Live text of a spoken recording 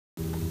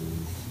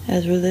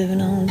as we're living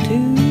on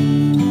two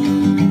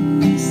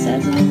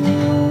sides of the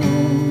wall.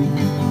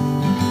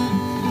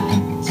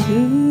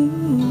 Two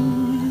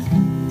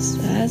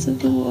sides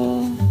of the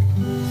wall.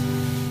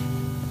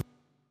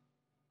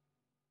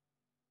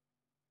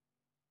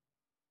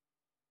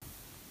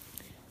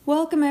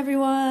 Welcome,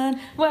 everyone.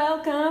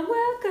 Welcome.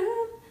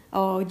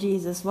 Oh,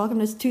 Jesus.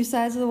 Welcome to Two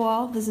Sides of the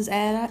Wall. This is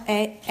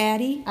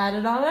Addie.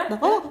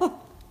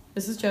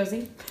 This is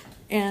Josie.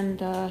 And,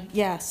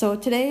 so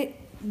today,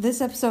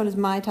 this episode is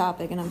my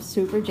topic, and I'm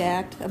super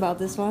jacked about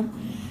this one.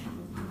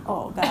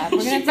 Oh, God. We're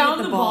gonna She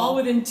found the ball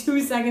within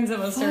 2 seconds of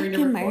us starting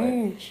to record.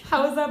 Merge.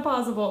 How is that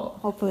possible?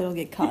 Hopefully it'll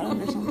get caught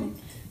on or something.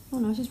 Oh,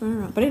 no, it's just running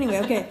around. But anyway,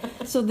 okay.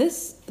 So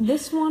this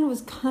one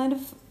was kind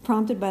of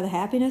prompted by the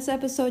happiness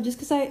episode, just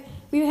because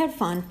we had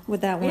fun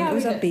with that one. Yeah, it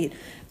was we upbeat.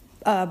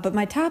 But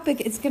my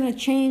topic, it's going to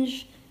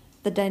change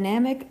the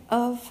dynamic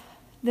of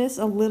this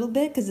a little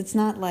bit, because it's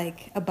not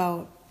like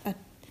about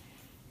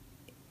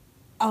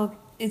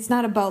it's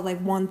not about like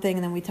one thing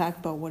and then we talk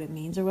about what it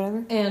means or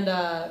whatever.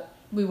 And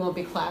we won't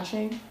be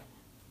clashing?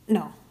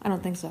 No, I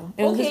don't think so.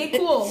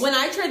 Cool. When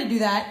I tried to do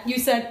that, you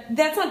said,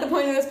 that's not the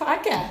point of this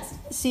podcast.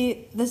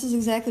 See, this is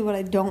exactly what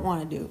I don't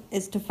want to do,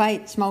 is to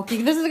fight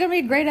Smokey. This is going to be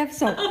a great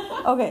episode.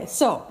 Okay,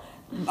 so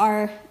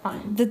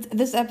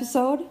this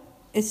episode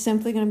is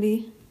simply going to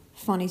be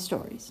funny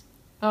stories.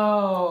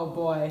 Oh,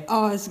 boy.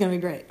 Oh, it's going to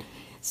be great.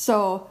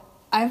 So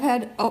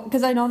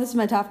because I know this is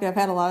my topic, I've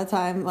had a lot of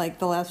time, like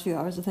the last few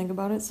hours to think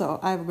about it, so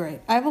I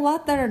have a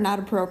lot that are not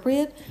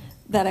appropriate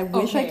that I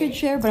wish I could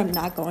share, but I'm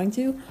not going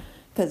to,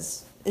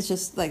 because it's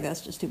just, like, that's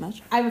just too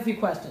much. I have a few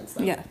questions,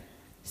 though. Yeah.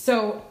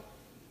 So,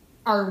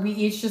 are we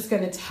each just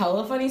going to tell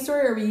a funny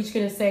story, or are we each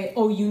going to say,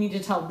 oh, you need to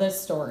tell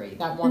this story,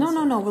 that one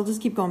story? No, we'll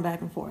just keep going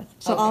back and forth.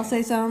 So Okay. I'll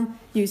say some,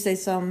 you say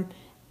some,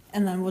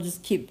 and then we'll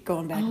just keep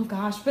going back. Oh,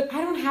 gosh, but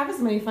I don't have as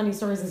many funny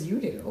stories as you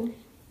do.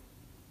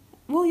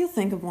 Well, you'll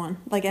think of one,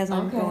 like, as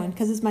I'm Okay. going,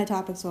 because it's my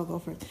topic, so I'll go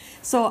first.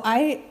 So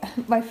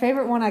my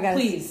favorite one I got.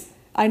 Please.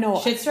 I know.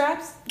 Shit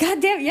straps? God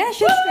damn, yeah,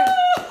 shit straps.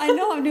 I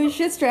know I'm doing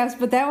shit straps,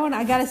 but that one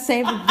I gotta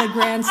save the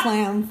Grand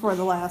Slam for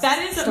the last.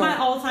 That is story. my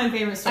all-time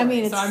favorite story. I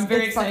mean, so I'm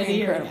very excited to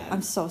hear it. incredible.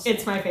 I'm so sorry.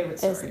 It's my favorite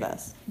story. It's the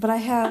best. But I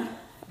have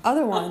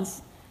other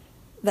ones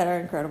that are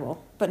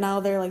incredible, but now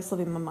they're like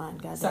slipping my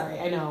mind. God. Sorry,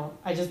 I know.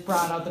 I just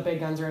brought out the big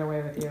guns right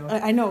away with you.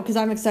 I know, because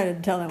I'm excited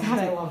to tell them. God,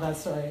 I love that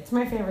story. It's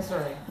my favorite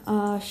story.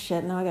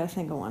 Shit. Now I gotta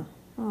think of one.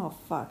 Oh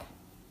fuck.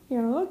 I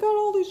got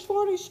all these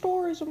funny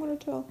stories I'm gonna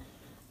tell.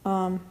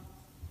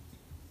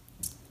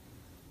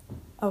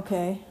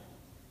 Okay.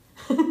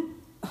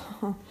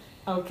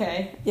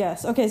 Okay.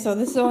 Yes. Okay. So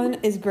this one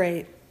is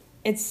great.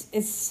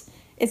 It's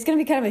gonna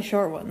be kind of a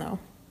short one though.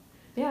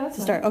 Yeah, that's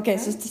To start. Okay.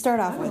 So to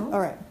start off I with, know.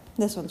 all right.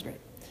 This one's great.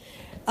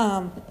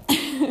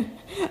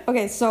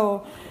 Okay.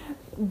 So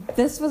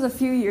this was a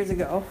few years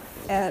ago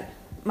at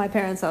my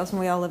parents' house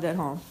when we all lived at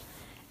home,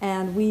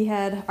 and we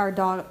had our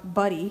dog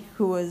Buddy,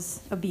 who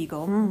was a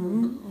beagle.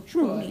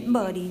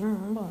 Buddy.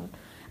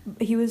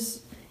 He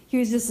was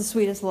just the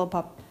sweetest little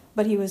pup.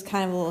 But he was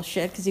kind of a little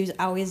shit because he was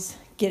always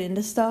get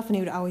into stuff and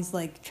he would always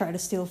like try to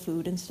steal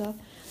food and stuff.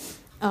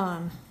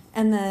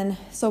 And then,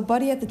 so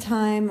Buddy at the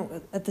time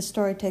that the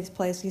story takes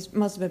place, he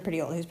must have been pretty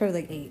old. He was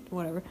probably like 8,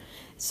 whatever.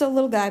 So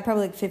little guy,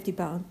 probably like 50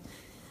 pounds.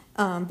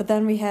 But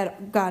then we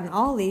had gotten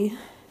Ollie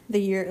a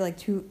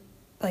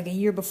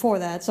year before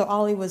that. So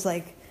Ollie was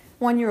like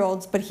 1 year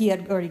old, but he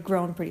had already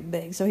grown pretty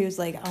big. So he was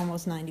like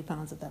almost 90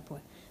 pounds at that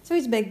point. So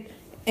he's a big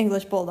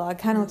English bulldog,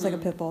 kind of looks like a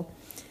pit bull.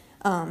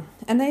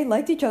 And they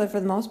liked each other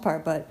for the most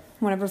part, but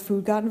whenever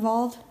food got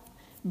involved,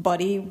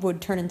 Buddy would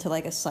turn into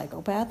like a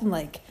psychopath and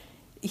like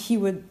he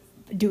would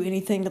do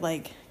anything to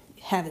like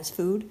have his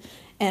food.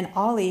 And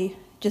Ollie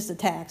just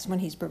attacks when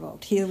he's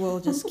provoked. He will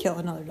just kill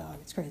another dog.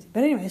 It's crazy.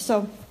 But anyway,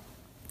 so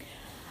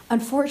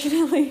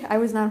unfortunately, I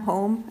was not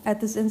home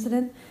at this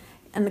incident.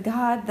 And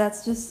God,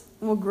 that's just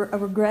a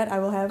regret I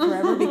will have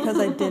forever because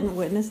I didn't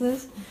witness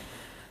this.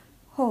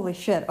 Holy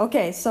shit.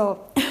 Okay,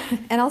 so,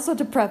 and also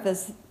to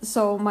preface,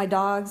 so my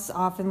dogs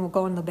often will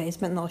go in the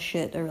basement and they'll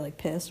shit or like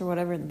piss or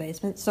whatever in the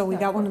basement. So we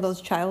got one of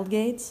those child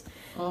gates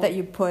that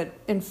you put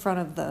in front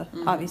of the,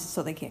 obviously,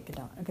 so they can't get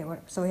down. Okay,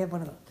 whatever. So we have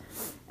one of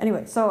those.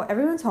 Anyway, so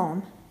everyone's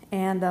home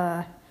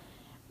and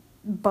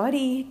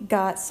Buddy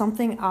got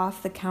something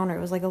off the counter.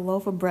 It was like a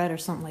loaf of bread or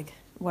something, like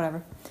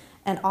whatever.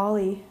 And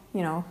Ollie,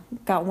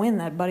 got wind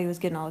that Buddy was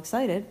getting all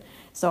excited.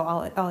 So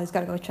Ollie's got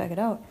to go check it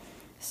out.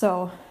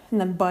 So,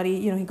 and then Buddy,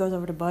 he goes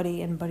over to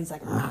Buddy, and Buddy's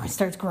like, he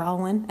starts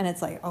growling, and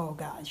it's like, oh,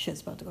 God, shit's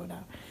about to go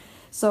down.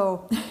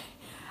 So,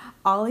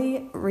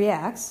 Ollie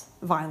reacts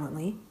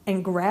violently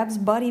and grabs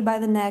Buddy by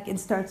the neck and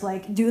starts,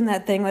 like, doing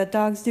that thing that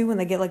dogs do when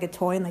they get, like, a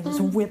toy and they just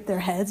whip their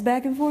heads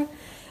back and forth.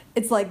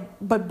 It's like,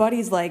 but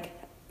Buddy's, like,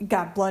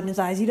 got blood in his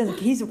eyes.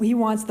 He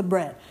wants the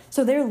bread.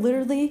 So they're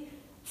literally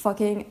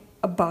fucking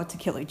about to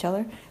kill each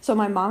other. So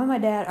my mom and my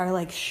dad are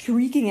like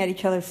shrieking at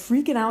each other,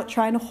 freaking out,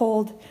 trying to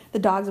hold the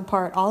dogs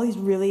apart. Ollie's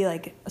really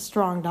like a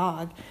strong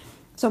dog.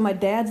 So my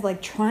dad's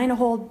like trying to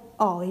hold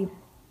Ollie.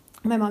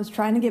 My mom's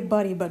trying to get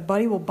Buddy, but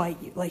Buddy will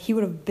bite you. Like he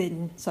would have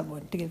bitten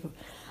someone to get food.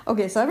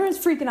 Okay, so everyone's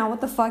freaking out.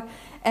 What the fuck?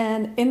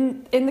 And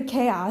in the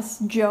chaos,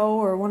 Joe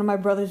or one of my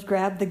brothers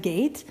grabbed the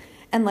gate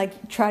and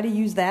like try to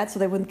use that so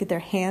they wouldn't get their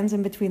hands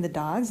in between the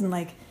dogs, and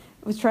like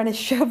was trying to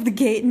shove the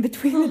gate in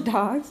between the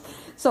dogs.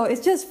 So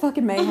it's just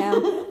fucking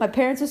mayhem. My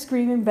parents are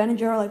screaming. Ben and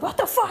Joe are like, what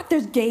the fuck?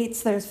 There's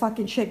gates. There's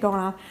fucking shit going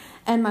on.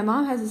 And my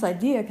mom has this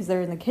idea, because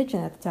they're in the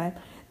kitchen at the time.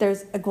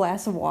 There's a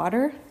glass of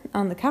water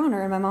on the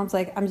counter, and my mom's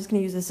like, I'm just going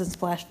to use this and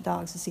splash the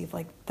dogs to see if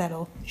like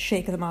that'll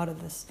shake them out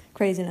of this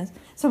craziness.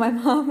 So my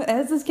mom,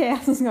 as this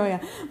chaos is going on,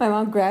 my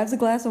mom grabs a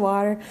glass of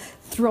water,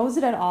 throws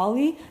it at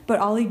Ollie, but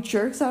Ollie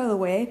jerks out of the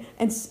way,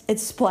 and it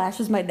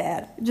splashes my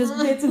dad. Just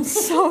gets him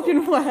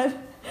soaking wet.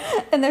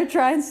 And they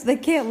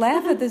can't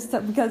laugh at this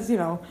stuff because,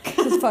 it's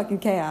just fucking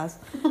chaos.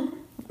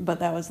 But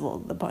that was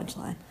the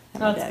punchline.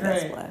 That's my dad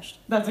great. got splashed.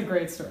 That's a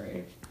great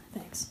story.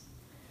 Thanks.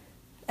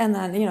 And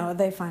then,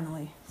 they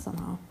finally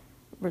somehow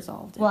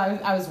resolved it. Well,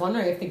 I was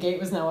wondering if the gate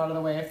was now out of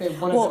the way, if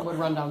one of them would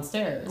run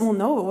downstairs. Well,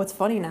 no, but what's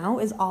funny now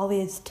is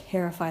Ollie is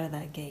terrified of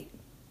that gate.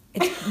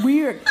 It's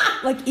weird.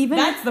 Even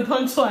That's the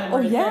punchline. Oh,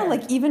 right yeah,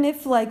 there. even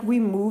if, we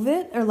move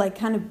it or,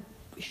 kind of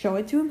show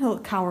it to him, he'll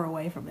cower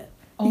away from it.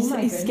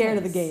 He's scared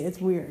of the gate. It's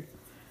weird.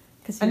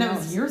 And that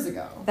was years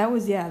ago. That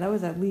was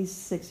at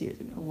least 6 years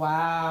ago.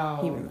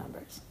 Wow. He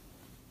remembers.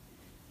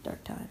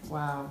 Dark times.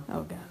 Wow.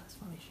 Oh, God, that's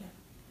funny shit.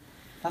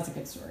 That's a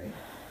good story.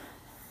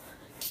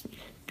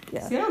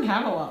 Yeah. See, I don't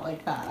have a lot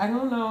like that. I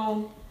don't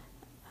know.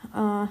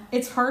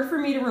 It's hard for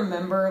me to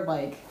remember,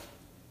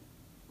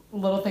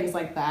 little things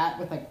like that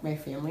with, my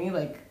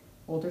family,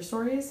 older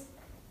stories.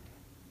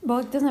 Well,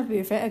 it doesn't have to be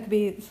it could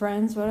be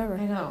friends, whatever.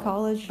 I know.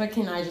 College. But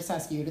can I just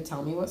ask you to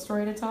tell me what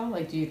story to tell?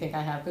 Do you think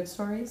I have good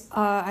stories?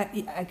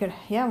 I could,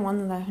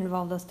 one that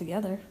involved us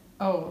together.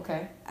 Oh,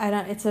 okay. I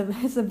don't. It's a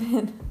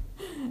bit.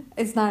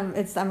 It's not.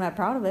 I'm not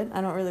proud of it.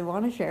 I don't really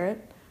want to share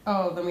it.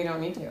 Oh, then we don't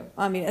need to.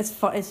 I mean, it's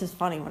It's just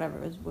funny. Whatever.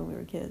 It was when we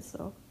were kids.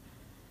 So.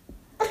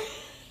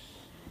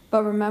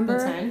 But remember.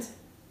 The tent?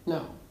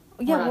 No.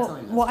 Yeah. We're not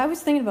telling this. Well, I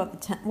was thinking about the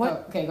tent. What?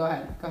 Oh, okay. Go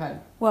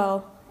ahead.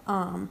 Well,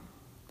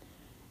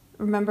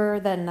 remember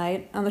that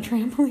night on the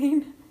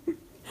trampoline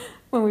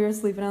when we were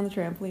sleeping on the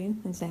trampoline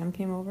and Sam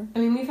came over? I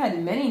mean, we've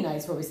had many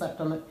nights where we slept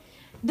on the...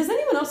 Does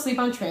anyone else sleep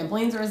on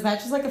trampolines, or is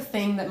that just a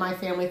thing that my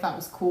family thought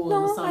was cool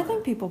in the summer? No, I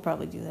think people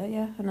probably do that,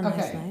 yeah, on a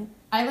nice night.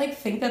 I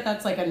think that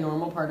that's a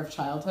normal part of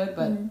childhood,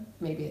 but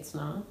maybe it's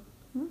not.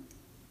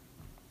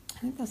 I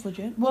think that's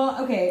legit.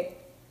 Well, okay,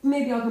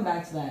 maybe I'll come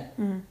back to that.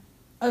 Mm-hmm.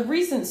 A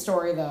recent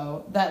story,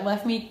 though, that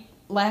left me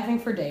laughing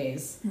for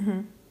days,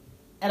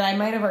 and I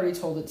might have already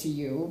told it to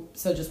you,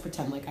 so just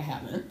pretend like I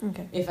haven't.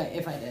 Okay.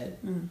 If I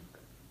did.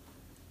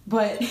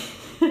 But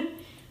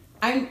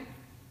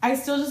I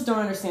still just don't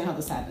understand how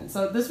this happened.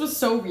 So this was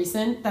so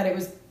recent that it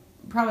was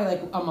probably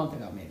a month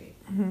ago, maybe.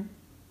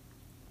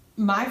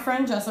 My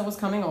friend Jessa was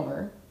coming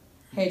over.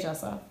 Hey,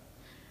 Jessa.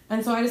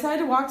 And so I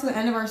decided to walk to the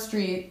end of our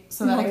street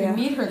so that I could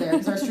meet her there,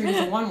 because our street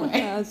is a one-way.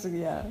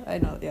 Yeah, I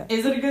know, yeah.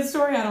 Is it a good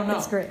story? I don't know.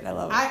 It's great, I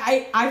love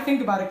it. I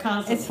think about it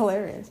constantly. It's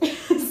hilarious.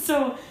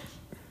 So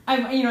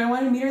I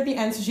wanted to meet her at the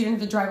end so she didn't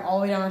have to drive all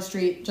the way down our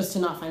street just to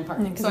not find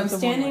parking. So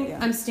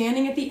I'm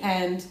standing at the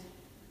end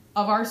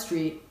of our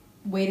street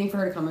waiting for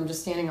her to come. I'm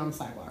just standing on the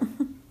sidewalk.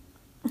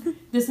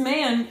 This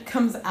man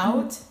comes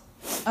out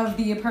of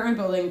the apartment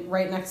building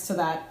right next to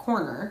that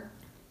corner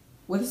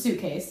with a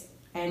suitcase,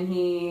 and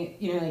he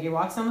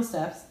walks down the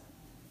steps.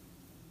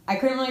 I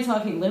couldn't really tell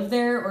if he lived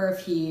there or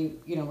if he,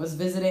 was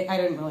visiting. I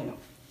didn't really know.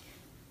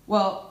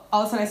 Well,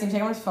 all of a sudden I see him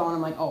take out his phone.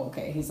 I'm like, oh,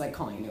 okay. He's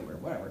calling an Uber,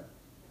 whatever.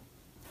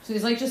 So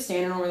he's just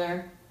standing over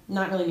there,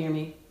 not really near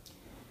me.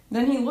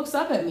 Then he looks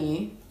up at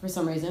me for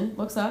some reason.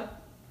 Looks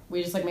up.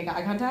 We just make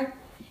eye contact.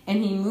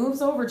 And he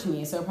moves over to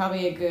me, so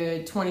probably a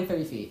good 20,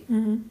 30 feet.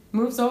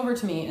 Moves over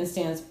to me and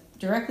stands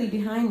directly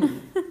behind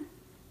me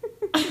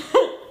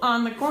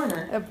on the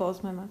corner. It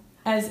blows my mind.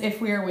 As if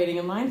we are waiting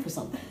in line for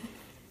something.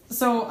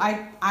 So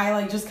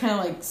I just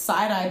kind of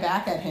side-eye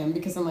back at him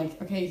because I'm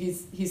okay,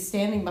 he's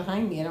standing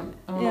behind me. I don't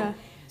know.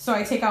 So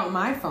I take out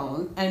my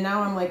phone, and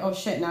now I'm oh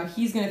shit, now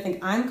he's going to think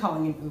I'm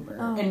calling an Uber.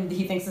 Oh. And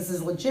he thinks this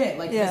is legit.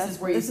 This is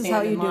where you stand in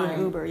line. This is how you do an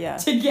Uber, yeah.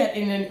 To get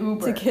in an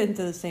Uber. To get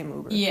into the same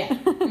Uber. Yeah.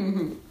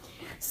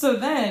 So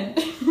then,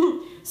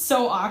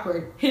 so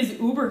awkward, his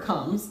Uber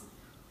comes,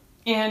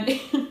 and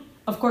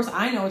of course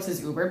I know it's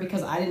his Uber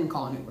because I didn't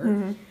call an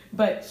Uber,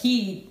 but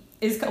he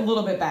is a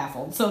little bit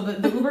baffled. So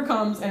the Uber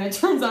comes, and it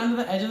turns onto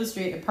the edge of the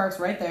street, it parks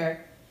right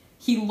there.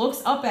 He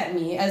looks up at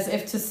me as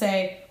if to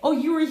say, oh,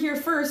 you were here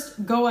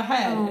first, go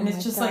ahead. And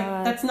it's just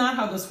that's not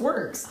how this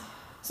works.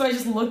 So I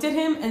just looked at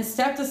him and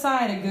stepped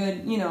aside a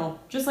good,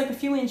 just a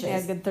few inches. Yeah,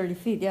 a good 30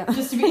 feet, yeah.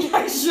 Just to be,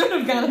 I should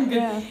have gotten good.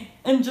 Yeah.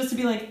 And just to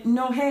be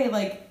no,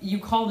 hey, you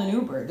called an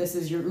Uber. This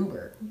is your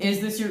Uber.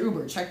 Is this your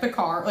Uber? Check the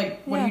car.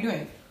 What are you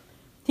doing?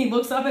 He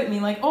looks up at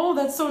me oh,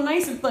 that's so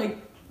nice.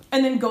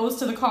 And then goes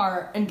to the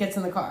car and gets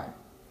in the car.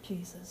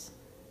 Jesus.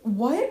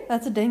 What?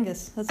 That's a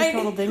dingus. That's a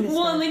total dingus.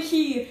 Well,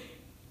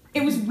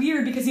 it was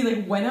weird because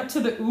he went up to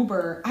the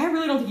Uber. I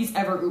really don't think he's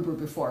ever Ubered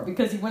before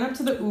because he went up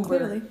to the Uber,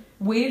 Clearly.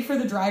 waited for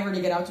the driver to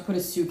get out to put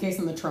his suitcase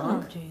in the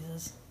trunk. Oh,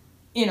 Jesus.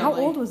 You know, how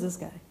old was this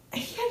guy?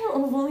 He had to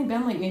have only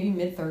been like maybe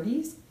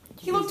mid-30s.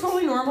 He looked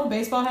totally normal,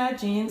 baseball hat,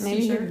 jeans,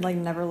 maybe t-shirt. he like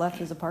never left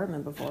his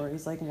apartment before.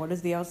 He's like, what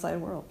is the outside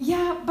world?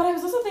 Yeah, but I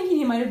was also thinking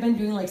he might have been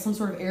doing like some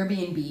sort of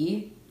Airbnb.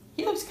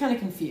 He looks kind of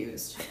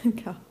confused.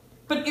 God.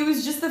 But it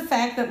was just the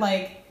fact that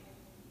like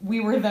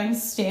we were then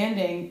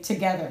standing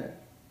together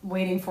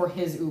waiting for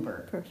his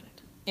Uber.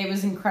 Perfect. It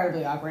was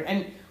incredibly awkward.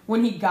 And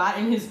when he got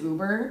in his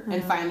Uber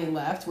and finally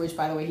left, which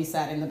by the way he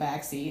sat in the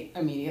back seat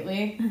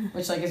immediately,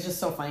 which like is just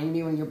so funny to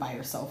me when you're by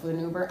yourself with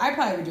an Uber. I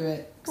probably would do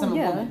it because I'm a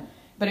woman.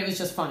 But it was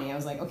just funny. I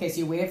was like, okay, so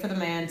you waited for the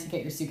man to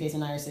get your suitcase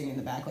and now you're sitting in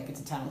the back like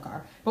it's a town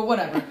car. But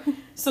whatever.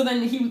 So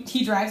then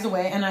he drives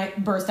away and I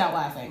burst out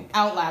laughing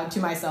out loud to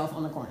myself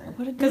on the corner.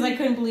 Because I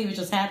couldn't believe it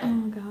just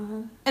happened. Oh,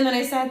 God. And then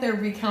I sat there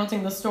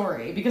recounting the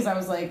story because I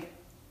was like,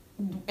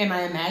 am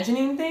I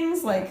imagining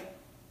things? Like,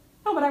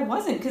 no, but I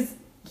wasn't, because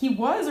he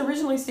was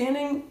originally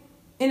standing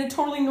in a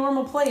totally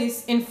normal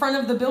place in front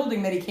of the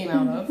building that he came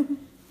out of.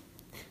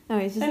 No,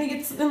 he's just... Then he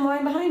gets in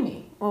line behind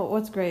me. Well,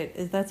 what's great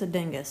is that's a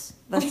dingus.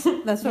 That's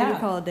what we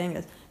call a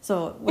dingus.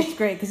 So what's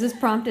great, because this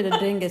prompted a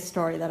dingus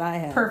story that I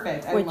had.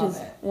 Perfect. I which love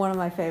is it. One of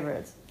my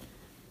favorites.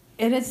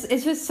 And it's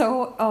just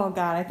so, oh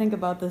God, I think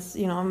about this,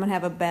 I'm going to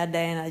have a bad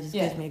day and it just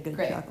gives me a good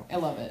chuckle. I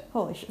love it.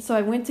 Holy shit. So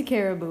I went to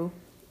Caribou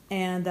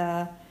and,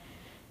 I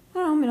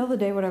don't know, middle of the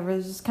day, whatever, there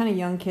was this kind of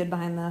young kid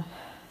behind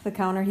the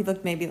counter. He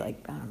looked maybe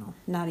like, I don't know,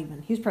 not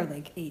even, he was probably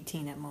like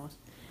 18 at most.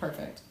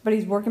 Perfect. But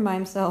he's working by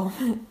himself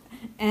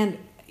and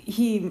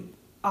he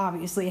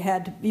obviously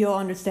you'll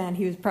understand,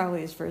 he was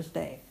probably his first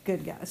day.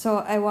 Good guy. So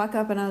I walk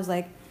up and I was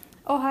like,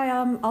 oh, hi,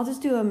 I'll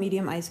just do a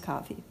medium iced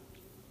coffee.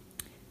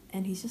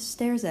 And he just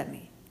stares at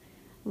me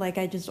like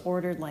I just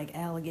ordered like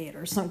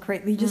alligator or some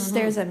crazy. He just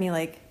stares at me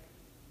like,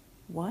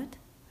 what?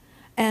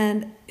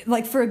 And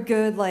like for a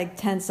good like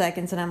 10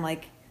 seconds and I'm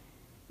like,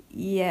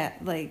 yeah,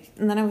 like,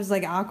 and then I was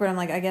like awkward. I'm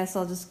like, I guess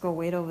I'll just go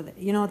wait over there.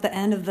 At the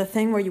end of the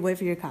thing where you wait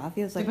for your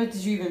coffee, I was like, but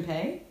did you even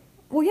pay?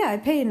 Well, yeah, I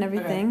paid and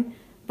everything. Okay.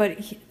 But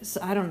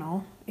so I don't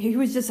know. He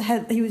was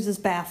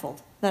just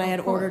baffled that I had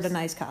ordered a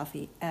nice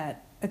coffee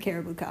at a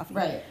Caribou Coffee.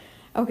 Right.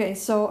 Okay,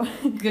 so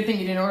good thing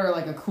you didn't order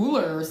like a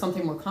cooler or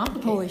something more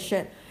complicated. Holy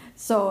shit.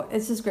 So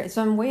it's just great.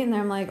 So I'm waiting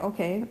there. I'm like,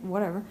 okay,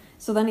 whatever.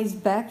 So then he's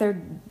back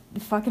there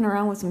fucking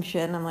around with some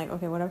shit, and I'm like,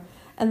 okay, whatever.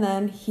 And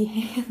then he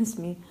hands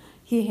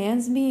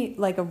me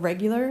like a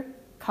regular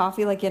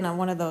coffee, like in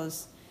one of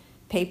those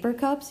paper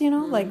cups,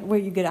 like where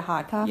you get a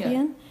hot coffee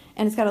in,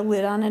 and it's got a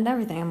lid on it and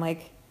everything. I'm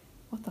like,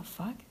 what the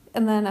fuck?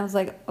 And then I was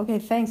like, okay,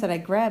 thanks, and I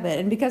grab it.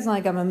 And because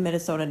like I'm a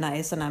Minnesota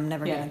nice and I'm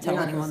never going to tell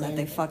anyone that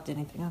they fucked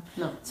anything up.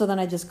 No. So then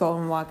I just go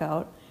and walk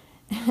out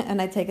and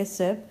I take a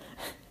sip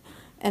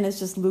and it's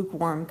just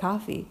lukewarm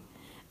coffee.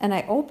 And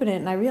I open it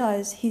and I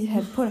realize he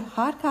had put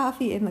hot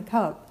coffee in the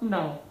cup.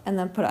 No. And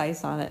then put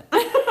ice on it.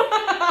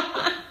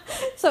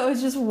 So it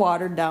was just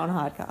watered down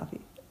hot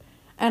coffee.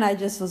 And I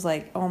just was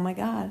like, oh my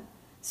God,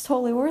 it's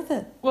totally worth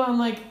it. Well, I'm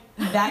like,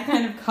 that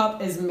kind of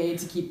cup is made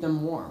to keep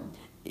them warm.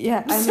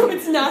 Yeah, so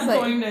it's not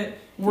going to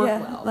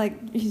work well.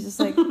 Like he's just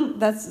like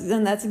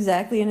that's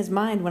exactly in his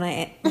mind when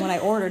I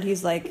ordered.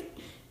 He's like,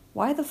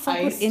 why the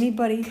fuck would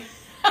anybody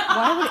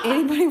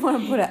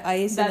want to put an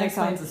ice in their cup? That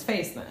explains his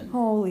face then.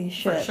 Holy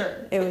shit! For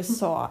sure. It was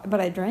so,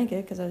 but I drank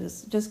it because I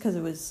was just because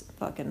it was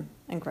fucking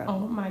incredible.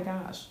 Oh my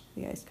gosh,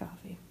 the iced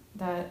coffee.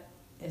 That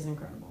is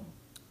incredible.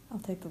 I'll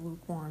take the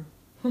lukewarm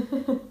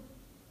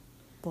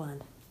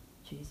blend.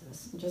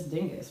 Jesus. Just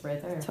dingus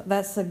right there.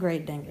 That's a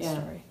great dingus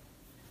story.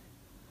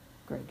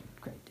 Great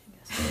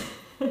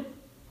dingus.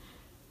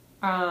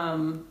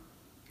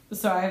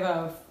 So I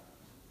have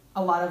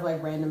a lot of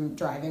like random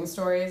driving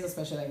stories,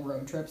 especially like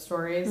road trip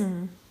stories.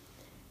 Mm-hmm.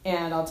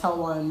 And I'll tell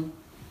one,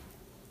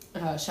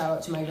 shout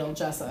out to my girl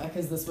Jessa,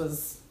 because this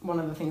was one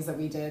of the things that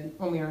we did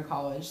when we were in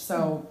college.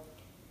 So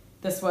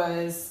this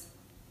was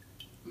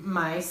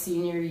my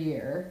senior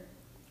year,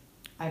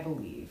 I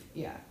believe.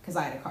 Yeah, because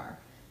I had a car.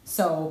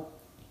 So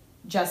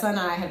Jessa and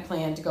I had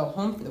planned to go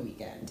home for the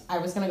weekend. I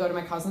was going to go to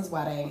my cousin's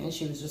wedding, and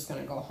she was just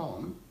going to go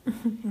home.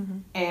 Mm-hmm.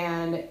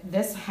 And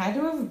this had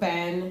to have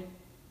been,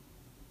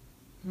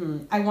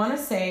 I want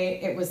to say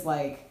it was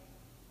like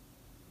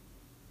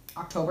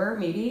October,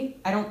 maybe.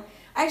 I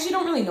actually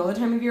don't really know the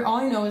time of year. All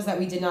I know is that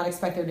we did not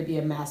expect there to be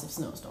a massive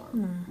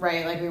snowstorm,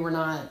 right? Like we were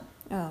not...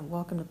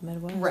 welcome to the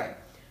Midwest. Right.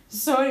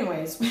 So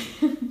anyways,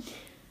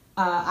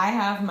 I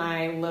have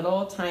my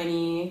little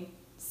tiny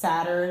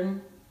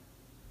Saturn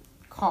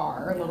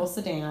car, little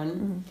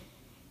sedan,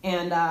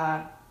 and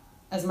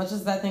as much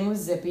as that thing was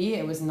zippy,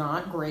 it was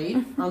not great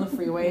on the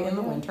freeway in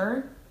the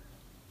winter.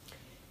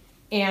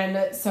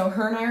 And so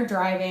her and I are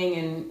driving,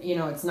 and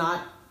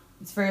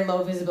it's very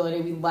low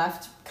visibility. We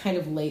left kind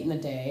of late in the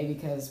day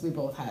because we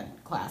both had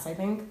class, I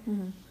think,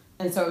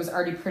 and so it was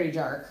already pretty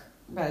dark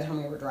by the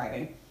time we were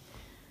driving.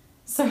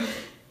 So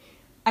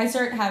I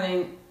start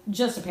having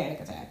just a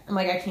panic attack. I'm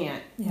like,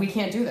 we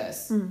can't do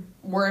this.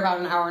 We're about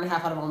an hour and a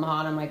half out of Omaha,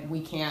 and I'm like,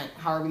 we can't,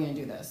 how are we going to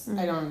do this?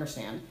 I don't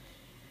understand.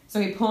 So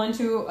we pull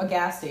into a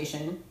gas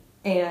station,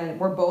 and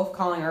we're both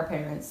calling our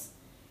parents,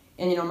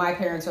 And, you know, my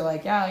parents are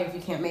like, yeah, like, if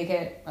you can't make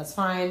it, that's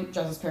fine.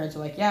 Jessa's parents are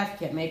like, yeah, if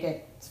you can't make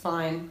it, it's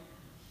fine.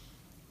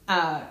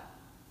 And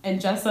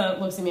Jessa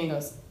looks at me and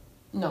goes,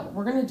 no,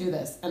 we're going to do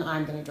this, and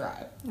I'm going to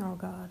drive. Oh,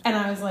 God. And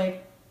I was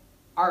like,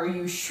 are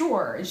you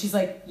sure? And she's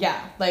like,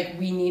 yeah, like,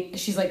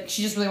 she's like,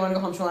 she just really wanted to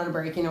go home. She wanted a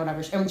break, you know,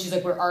 whatever. And she's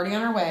like, we're already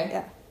on our way.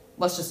 Yeah.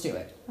 Let's just do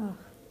it. Oh.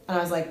 And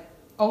I was like,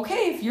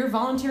 okay, if you're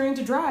volunteering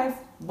to drive,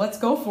 let's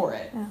go for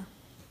it. Yeah.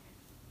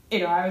 You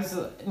know, I was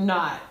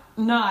not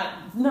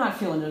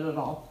feeling it at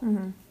all.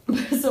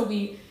 Mm-hmm. So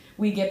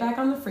we get back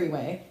on the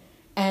freeway,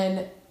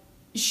 and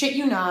shit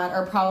you not,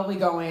 are probably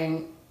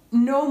going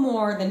no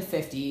more than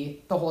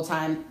 50 the whole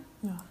time.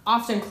 Yeah.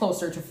 Often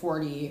closer to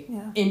 40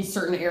 in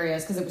certain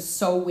areas because it was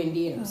so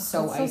windy and it was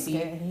so icy.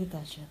 Scary. I hate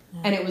that shit.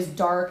 Yeah. And it was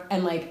dark,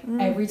 and like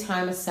every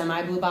time a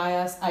semi blew by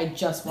us, I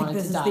just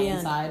wanted to die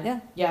inside. Yeah.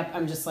 Yep,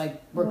 I'm just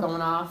like, we're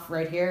going off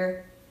right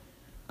here.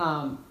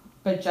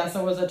 But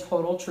Jessa was a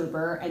total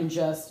trooper, and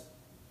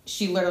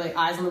she literally,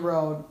 eyes on the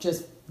road,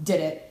 just did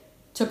it.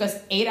 Took us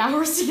 8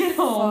 hours to get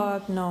home.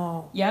 Fuck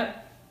no.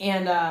 Yep.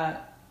 And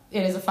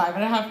it is a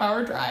 5.5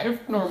 hour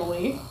drive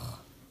normally.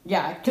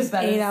 Yeah, because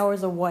that 8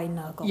 hours of white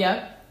knuckle.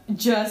 Yep.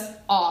 Just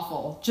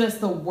awful. Just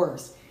the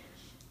worst.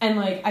 And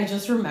like, I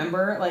just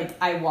remember, like,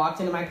 I walked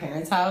into my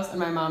parents' house and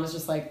my mom was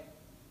just like,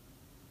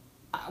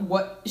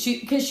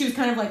 because she was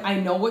kind of like, I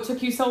know what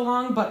took you so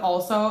long, but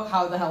also,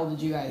 how the hell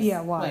did you guys,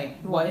 why?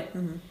 Like, what?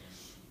 Mm-hmm.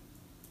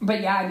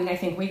 But yeah, I mean, I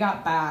think we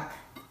got back,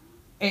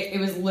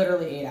 it was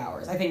literally 8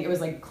 hours. I think it was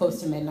like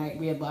close to midnight.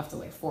 We had left at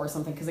like 4 or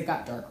something because it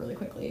got dark really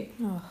quickly.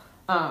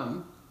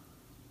 Oh.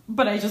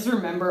 But I just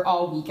remember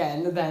all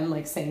weekend then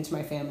like saying to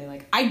my family,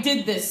 like, I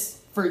did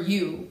this for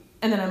you.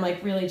 And then I'm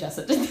like, really,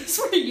 Jessa did this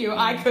for you?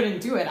 I couldn't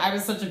do it. I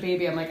was such a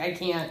baby. I'm like, I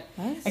can't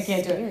do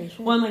it. Shit.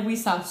 Well, and like, we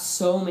saw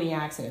so many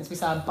accidents. We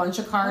saw a bunch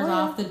of cars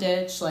off the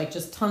ditch, like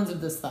just tons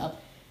of this stuff.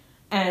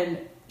 And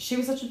she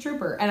was such a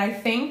trooper. And I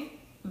think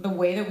the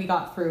way that we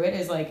got through it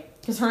is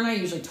like, because her and I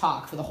usually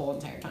talk for the whole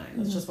entire time.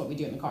 That's just what we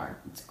do in the car.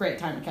 It's a great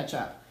time to catch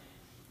up.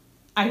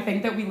 I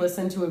think that we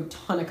listened to a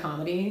ton of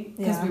comedy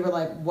because we were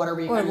like, what are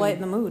we... Or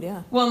lighten the mood,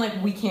 yeah. Well, and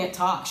like, we can't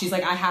talk. She's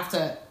like, I have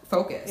to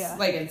focus. Yeah.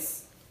 Like,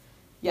 it's...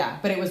 Yeah,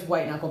 but it was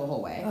white knuckle the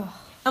whole way. Ugh.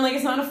 And like,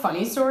 it's not a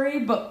funny story,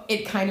 but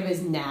it kind of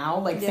is now,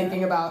 like,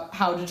 thinking about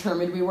how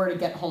determined we were to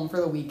get home for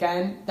the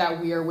weekend,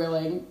 that we are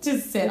willing to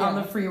sit on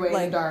the freeway in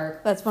the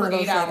dark that's one for of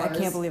those, 8 hours. Like, I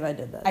can't believe I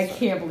did that. I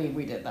can't believe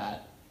we did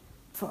that.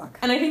 Fuck.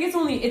 And I think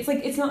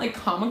it's not like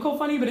comical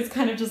funny, but it's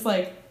kind of just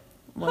like,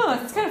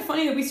 it's kind of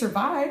funny that we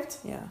survived.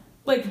 Yeah.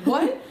 Like,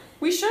 what?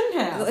 We shouldn't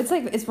have. It's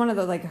like, it's one of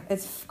the, like,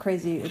 it's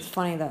crazy, it's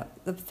funny that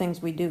the things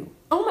we do.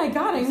 Oh my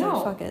God, I know.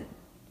 Like, fuck it.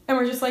 And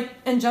we're just like,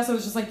 and Jessa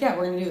was just like, yeah,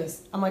 we're going to do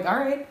this. I'm like, all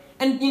right.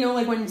 And, you know,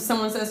 like, when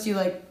someone says to you,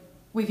 like,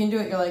 we can do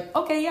it, you're like,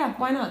 okay, yeah,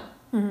 why not?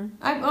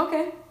 Mm-hmm.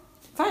 Okay,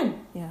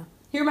 fine. Yeah.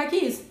 Here are my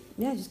keys.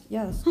 Yeah,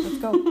 let's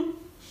go.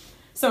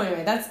 So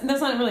anyway, that's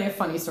not really a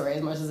funny story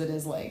as much as it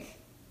is, like,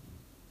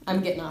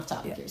 I'm getting off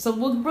topic here. So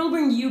we'll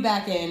bring you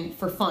back in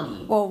for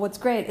funny. Well, what's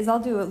great is I'll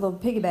do a little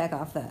piggyback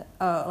off that.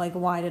 Like,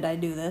 why did I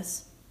do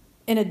this?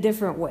 In a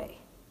different way.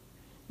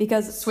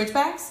 Because...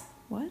 Switchbacks?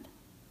 What?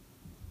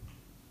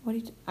 What are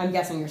you... I'm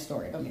guessing your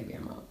story, but maybe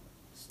I'm wrong.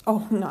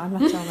 Oh, no, I'm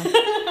not telling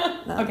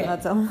it. No, okay. I'm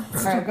not telling it.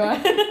 All right, go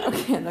ahead.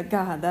 Okay,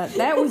 God,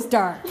 that was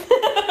dark.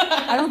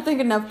 I don't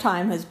think enough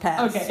time has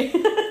passed. Okay.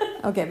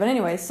 Okay, but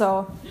anyway,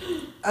 so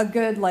a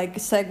good, like,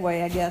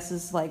 segue, I guess,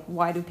 is, like,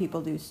 why do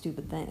people do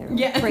stupid things?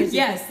 Yeah, crazy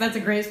yes, things? That's a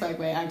great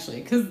segue,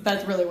 actually, because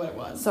that's really what it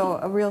was. So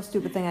a real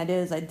stupid thing I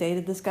did is I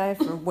dated this guy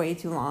for way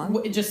too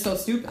long. Just so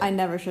stupid. I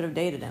never should have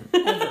dated him,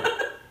 ever.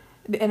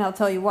 And I'll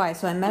tell you why.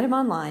 So I met him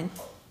online.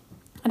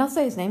 And I'll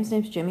say his name. His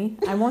name's Jimmy.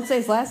 I won't say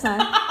his last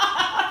name.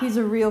 He's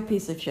a real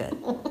piece of shit.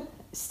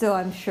 Still,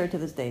 I'm sure to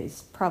this day,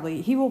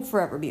 he will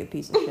forever be a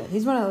piece of shit.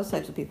 He's one of those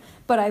types of people.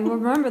 But I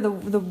remember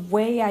the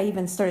way I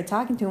even started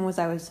talking to him was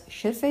I was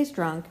shit-faced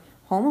drunk,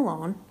 home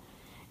alone,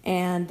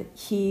 and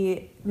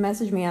he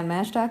messaged me on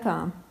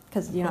Match.com,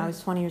 because, you know, I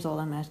was 20 years old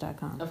on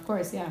Match.com. Of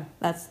course, yeah.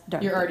 That's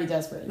dark. You're already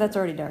desperate. That's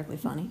already darkly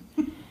funny.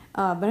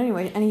 But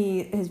anyway, and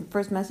his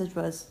first message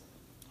was,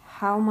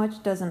 how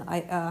much does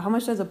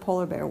a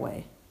polar bear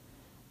weigh?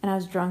 And I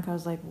was drunk. I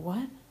was like,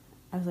 what?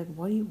 I was like,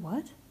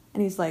 what?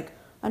 And he's like,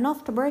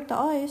 enough to break the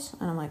ice.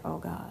 And I'm like, oh,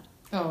 God.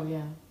 Oh,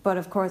 yeah. But,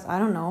 of course, I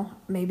don't know.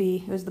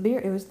 Maybe it was the beer.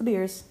 It was the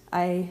beers.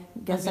 I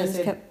guess I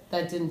just kept...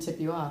 That didn't tip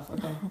you off.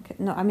 Okay.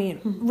 No, I mean,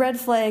 red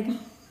flag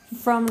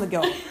from the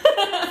go.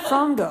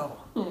 From go.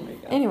 Oh, my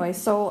God. Anyway,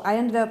 so I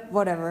ended up,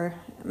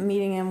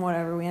 meeting him,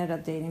 We ended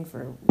up dating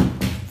for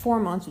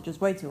 4 months, which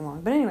is way too long.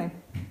 But anyway,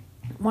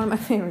 one of my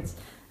favorites.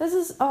 This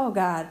is, oh,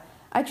 God.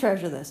 I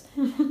treasure this.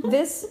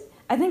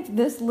 I think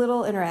this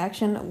little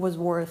interaction was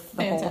worth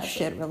the whole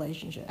shit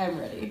relationship. I'm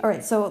ready. All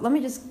right, so let me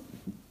just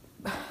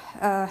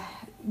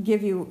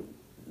give you,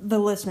 the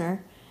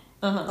listener,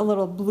 a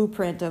little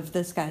blueprint of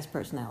this guy's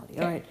personality.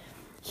 Okay. All right,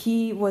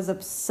 he was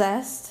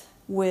obsessed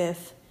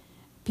with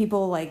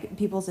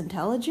people's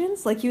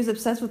intelligence. Like, he was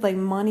obsessed with, like,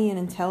 money and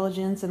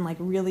intelligence and, like,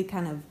 really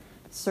kind of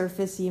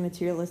surfacey,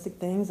 materialistic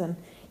things. And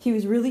he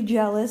was really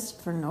jealous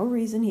for no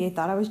reason. He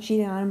thought I was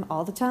cheating on him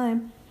all the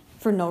time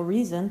for no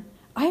reason.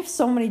 I have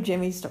so many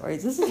Jimmy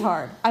stories. This is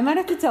hard. I might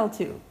have to tell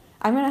 2.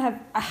 I'm going to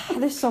have...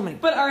 there's so many.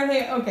 But are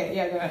they... Okay,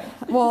 yeah, go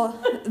ahead. Well,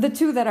 the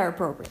 2 that are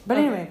appropriate. But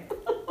anyway.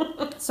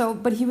 So,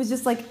 but he was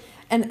just like...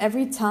 And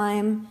every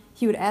time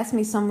he would ask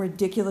me some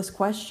ridiculous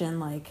question,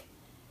 like,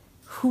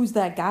 who's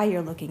that guy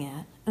you're looking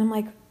at? And I'm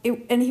like...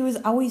 and he was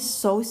always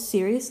so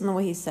serious in the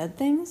way he said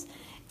things.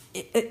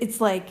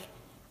 It's like...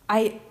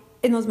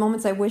 in those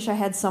moments, I wish I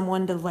had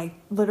someone to, like,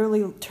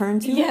 literally turn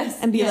to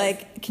and be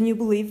like, can you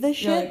believe this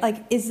shit?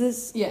 Like, is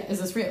this... Yeah, is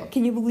this real?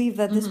 Can you believe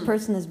that this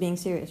person is being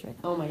serious right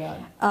now? Oh, my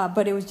God.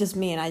 But it was just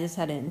me, and I just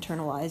had to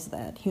internalize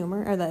that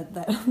humor, or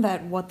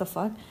that what the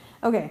fuck.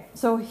 Okay,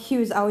 so he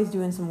was always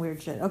doing some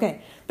weird shit.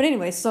 Okay, but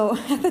anyway, so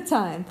at the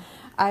time,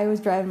 I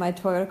was driving my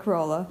Toyota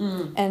Corolla,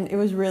 and it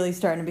was really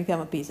starting to become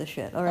a piece of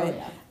shit, all right? Oh,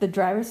 yeah. The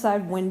driver's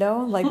side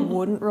window, like,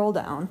 wouldn't roll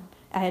down.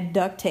 I had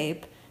duct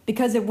tape.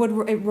 Because it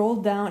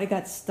rolled down, it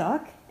got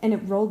stuck, and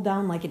it rolled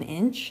down like an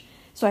inch.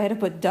 So I had to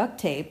put duct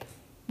tape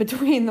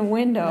between the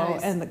window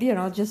and,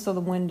 just so the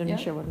wind and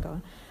shit wouldn't go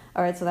in.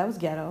 All right, so that was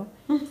ghetto.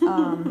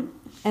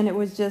 And it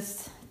was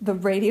just, the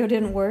radio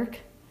didn't work.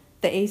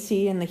 The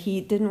AC and the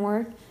heat didn't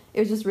work.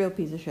 It was just a real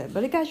piece of shit.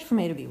 But it got you from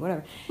A to B,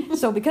 whatever.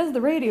 So because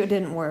the radio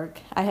didn't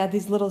work, I had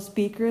these little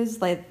speakers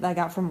like I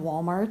got from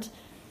Walmart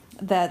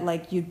that,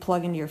 like, you'd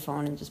plug into your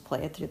phone and just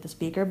play it through the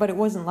speaker. But it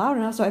wasn't loud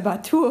enough, so I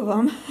bought 2 of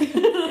them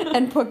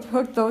and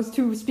hooked those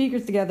 2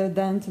 speakers together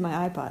then to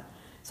my iPod.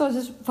 So it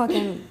was just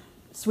fucking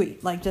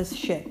sweet, like, just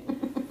shit.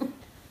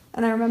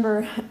 And I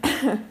remember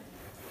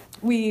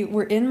we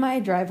were in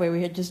my driveway.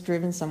 We had just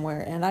driven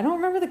somewhere, and I don't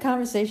remember the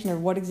conversation or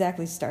what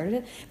exactly started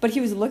it, but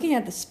he was looking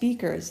at the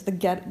speakers, the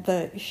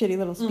shitty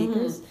little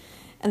speakers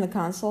and the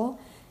console,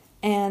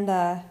 and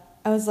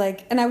I was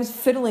like, and I was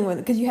fiddling with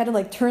it, because you had to,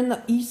 like,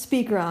 turn each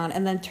speaker on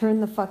and then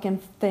turn the fucking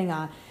thing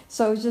on.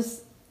 So it was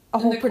just a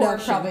whole production. And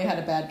the cord probably had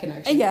a bad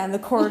connection. Yeah, and the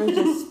cord was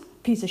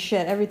just piece of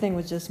shit. Everything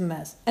was just a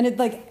mess. And it,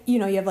 like,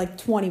 you have, like,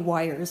 20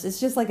 wires.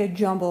 It's just like a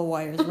jumble of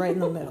wires right in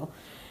the middle.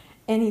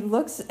 And he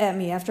looks at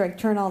me after I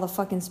turn all the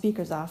fucking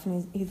speakers off,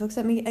 and he looks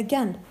at me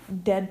again,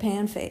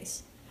 deadpan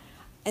face.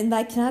 And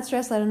I cannot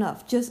stress that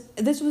enough.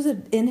 This was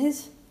in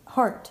his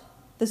heart.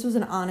 This was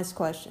an honest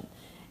question.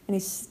 And he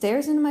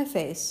stares into my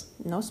face,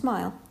 no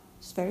smile,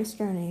 just very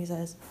stern, and he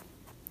says,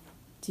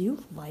 "Do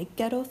you like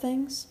ghetto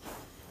things?"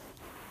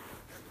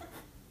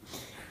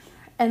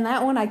 And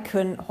that one I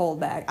couldn't hold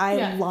back.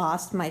 I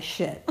lost my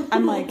shit.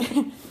 I'm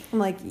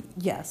like,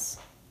 yes,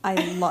 I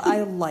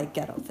like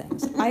ghetto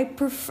things.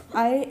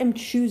 I am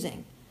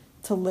choosing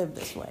to live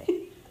this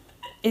way.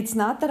 It's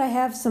not that I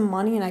have some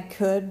money and I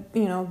could,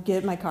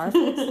 get my car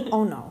fixed.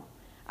 Oh no,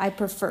 I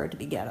prefer to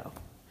be ghetto.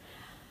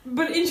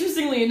 But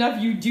interestingly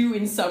enough, you do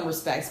in some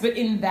respects. But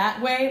in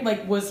that way,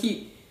 like, was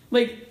he...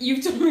 Like,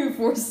 you've told me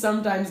before,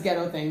 sometimes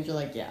ghetto things, you're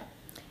like, yeah.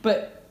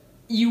 But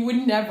you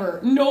would never...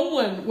 No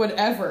one would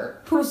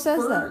ever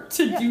prefer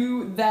to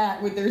do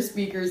that with their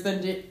speakers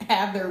than to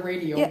have their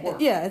radio work.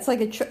 Yeah, it's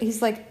like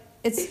he's like...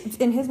 It's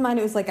in his mind,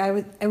 it was like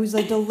it was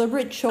a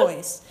deliberate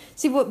choice.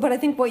 See, but I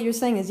think what you're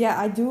saying is,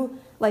 I do...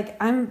 Like,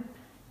 I'm...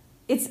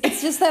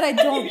 It's just that I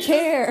don't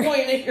care.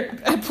 Point at your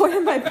bedroom. I point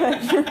at my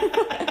bedroom.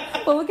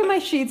 Well, look at my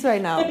sheets right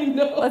now. I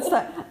know.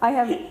 I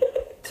have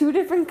 2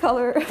 different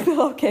color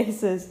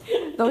pillowcases.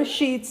 Those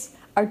sheets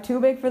are too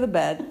big for the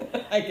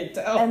bed. I can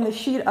tell. And the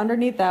sheet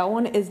underneath that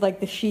one is like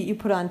the sheet you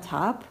put on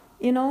top,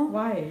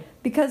 Why?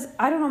 Because,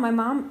 I don't know, my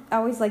mom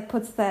always, like,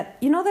 puts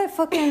that... that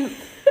fucking...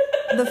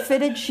 the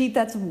fitted sheet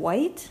that's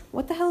white?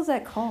 What the hell is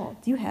that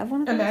called? Do you have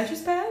one of those? A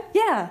mattress pad?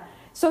 Yeah.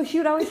 So she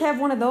would always have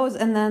one of those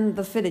and then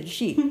the fitted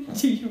sheet.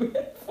 Do you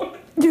have one?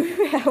 Do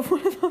you have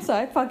one of those?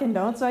 I fucking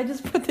don't. So I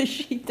just put the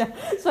sheet down.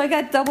 So I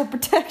got double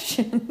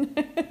protection.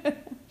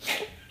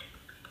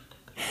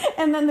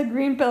 And then the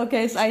green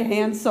pillowcase I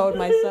hand sewed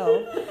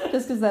myself.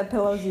 Just because that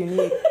pillow's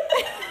unique.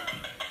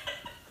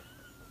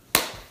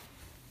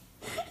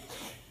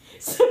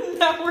 So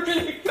now we're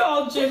going to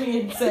call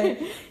Jimmy and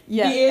say,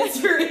 yes. The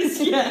answer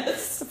is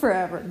yes.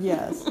 Forever,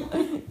 yes.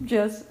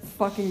 Just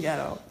fucking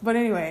ghetto. But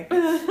anyway...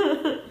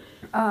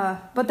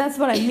 but that's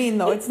what I mean,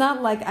 though. It's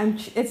not like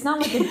it's not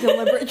like a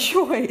deliberate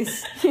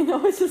choice.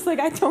 It's just like,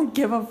 I don't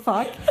give a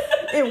fuck.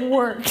 It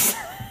works.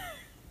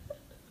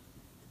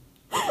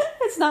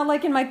 It's not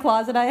like in my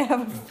closet I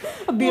have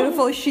a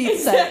beautiful sheet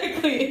set.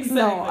 Exactly.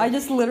 No, I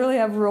just literally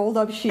have rolled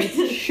up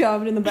sheets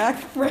shoved in the back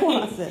of the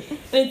closet.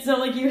 It's not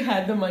like you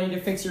had the money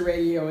to fix your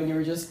radio and you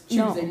were just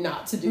choosing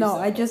not to do so. No,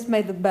 I just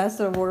made the best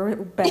of a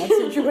bad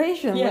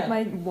situation with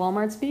my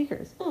Walmart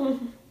speakers.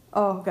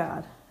 Oh,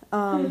 God.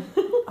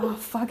 Oh,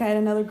 fuck, I had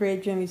another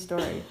great Jimmy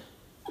story.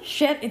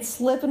 Shit, it's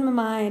slipping my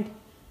mind.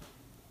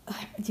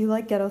 Do you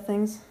like ghetto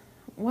things?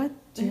 What?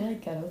 Do you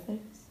like ghetto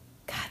things?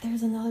 God,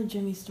 there's another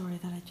Jimmy story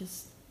that I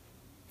just...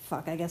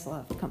 Fuck, I guess I'll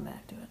have to come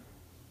back to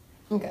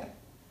it. Okay.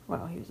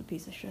 Wow, he was a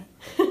piece of shit.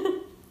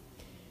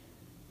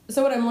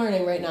 So what I'm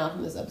learning right now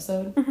from this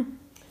episode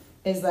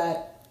is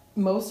that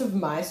most of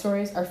my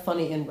stories are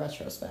funny in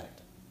retrospect.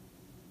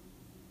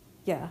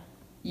 Yeah.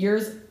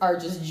 Yours are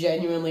just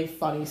genuinely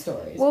funny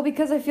stories. Well,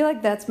 because I feel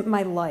like that's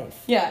my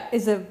life. Yeah.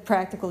 Is a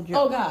practical joke.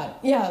 Oh, God.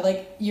 Yeah,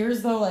 like,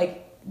 yours, though,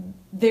 like,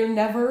 they're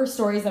never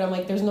stories that I'm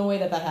like, there's no way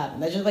that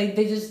happened. They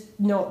just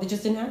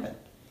didn't happen.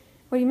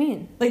 What do you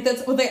mean? Like,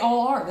 that's what they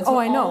all are. That's what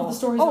I know. all the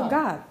stories are. Oh,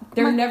 God.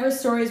 They're never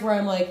stories where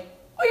I'm like,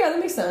 oh, yeah, that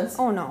makes sense.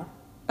 Oh, no.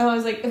 And I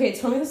was like, okay,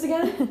 tell me this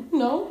again.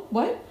 No?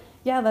 What?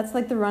 Yeah, that's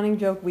like the running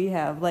joke we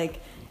have.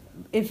 Like,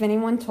 if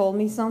anyone told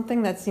me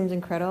something that seems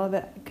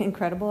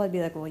incredible, I'd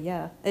be like, well,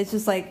 yeah. It's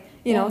just like,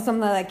 you know,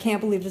 something that I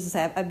can't believe just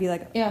happened. I'd be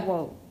like,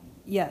 well,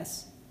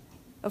 yes.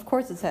 Of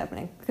course it's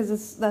happening.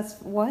 Because that's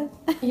what?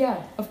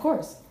 Yeah, of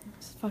course.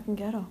 It's fucking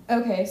ghetto.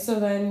 Okay, so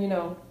then, you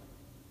know,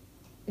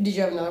 did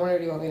you have another one or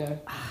do you want me to?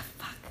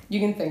 Fuck. You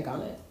can think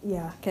on it.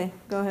 Yeah, okay,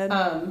 go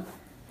ahead.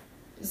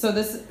 So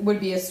this would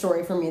be a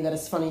story for me that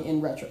is funny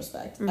in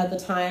retrospect. At the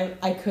time,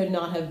 I could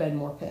not have been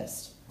more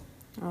pissed.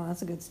 Oh,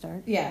 that's a good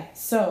start. Yeah,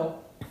 so,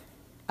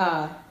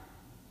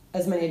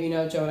 as many of you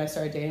know, Joe and I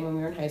started dating when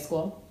we were in high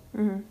school.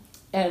 Mm-hmm.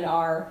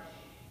 And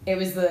it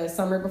was the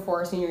summer before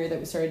our senior year that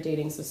we started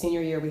dating. So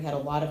senior year, we had a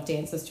lot of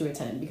dances to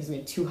attend because we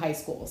had 2 high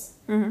schools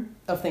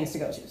of things to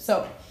go to.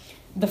 So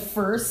the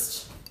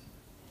first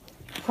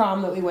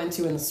prom that we went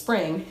to in the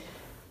spring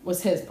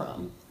was his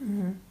prom.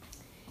 Mm-hmm.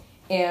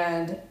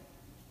 And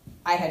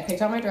I had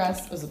picked out my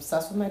dress, was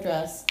obsessed with my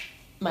dress.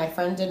 My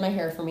friend did my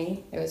hair for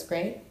me. It was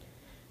great.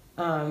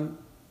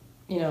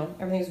 You know,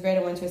 everything was great.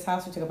 I went to his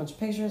house. We took a bunch of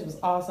pictures. It was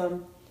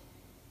awesome.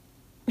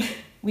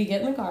 We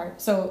get in the car.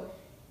 So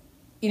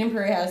Eden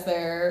Prairie has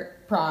their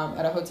prom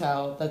at a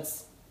hotel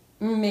that's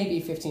maybe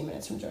 15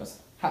 minutes from Joe's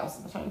house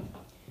at the time.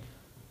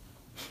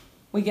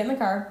 We get in the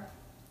car.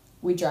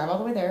 We drive all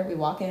the way there. We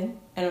walk in.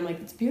 And I'm like,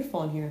 it's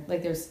beautiful in here.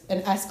 Like, there's an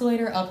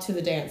escalator up to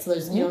the dance. So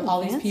there's, you know,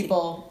 all these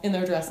people in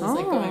their dresses,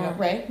 like, going up,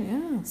 right?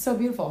 Yeah. So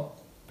beautiful.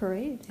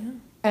 Parade, yeah.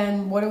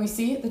 And what do we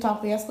see at the top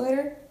of the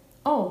escalator?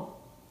 Oh,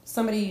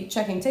 somebody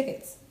checking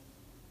tickets.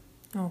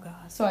 Oh,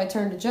 God. So I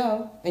turned to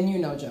Joe, and you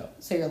know Joe.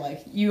 So you're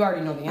like, you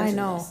already know the answer I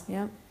know, to this.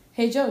 yeah.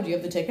 Hey, Joe, do you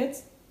have the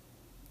tickets?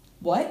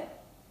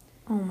 What?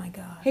 Oh, my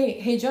God.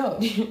 Hey, Joe,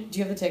 do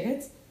you have the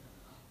tickets?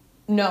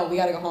 No, we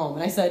gotta go home.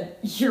 And I said,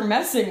 you're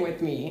messing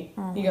with me.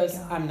 Oh, he goes,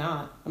 God. I'm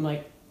not. I'm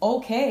like,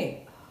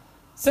 okay.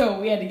 So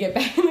we had to get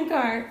back in the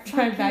car,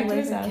 drive back to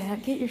his house.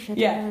 Cat. Get your shit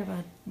together,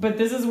 bud. But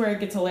this is where it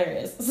gets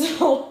hilarious.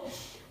 So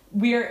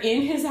we're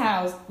in his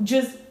house,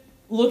 just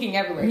looking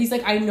everywhere. He's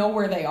like, I know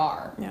where they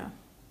are. Yeah.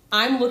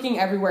 I'm looking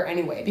everywhere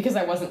anyway because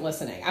I wasn't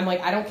listening. I'm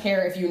like, I don't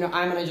care if you know,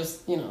 I'm gonna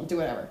just, you know, do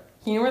whatever.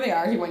 He knew where they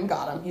are. He went and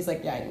got them. He's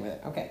like, yeah, I knew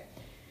it. Okay.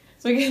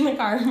 So we get in the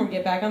car and we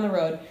get back on the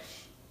road.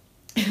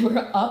 And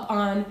we're up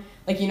on,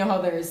 like, you know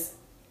how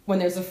when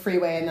there's a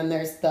freeway and then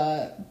there's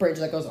the bridge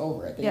that goes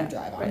over it that you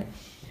drive on. Right.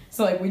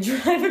 So, like, we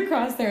drive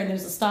across there and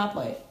there's a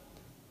stoplight.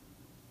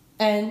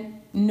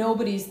 And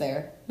nobody's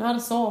there. Not a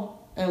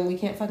soul. And we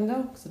can't fucking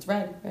go because it's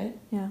red, right?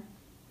 Yeah.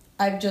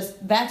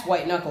 That's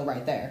white knuckle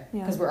right there.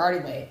 Yeah. Because we're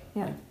already late.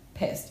 Yeah. I'm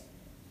pissed.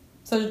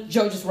 So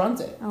Joe just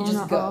runs it. Oh, He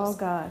just goes. Oh,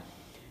 God.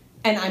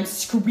 And I'm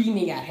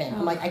screaming at him.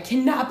 I'm like, I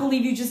cannot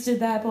believe you just did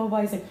that, blah, blah,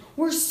 blah. He's like,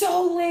 we're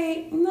so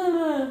late.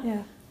 Nah.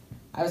 Yeah.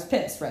 I was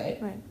pissed,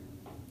 right?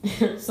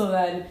 Right. So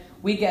then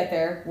we get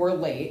there. We're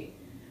late.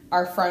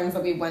 Our friends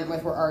that we went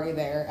with were already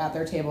there at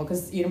their table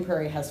because Eden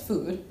Prairie has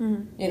food.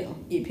 Mm-hmm. You know,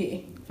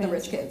 EP, the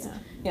rich kids.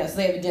 Yeah, so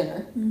they have a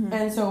dinner. Mm-hmm.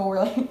 And so we're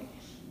like,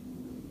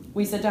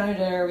 we sit down to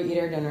dinner, we eat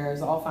our dinner, it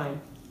was all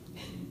fine.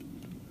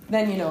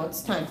 Then, you know,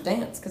 it's time to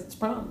dance because it's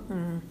prom.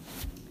 Mm-hmm.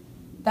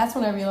 That's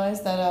when I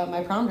realized that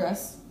my prom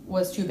dress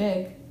was too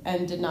big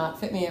and did not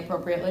fit me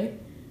appropriately.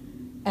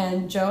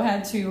 And Joe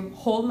had to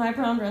hold my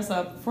prom dress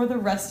up for the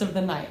rest of the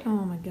night. Oh,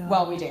 my God.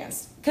 While we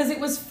danced. Because it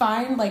was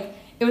fine, like,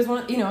 it was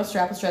one, you know, a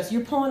strapless dress.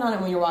 You're pulling on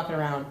it when you're walking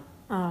around.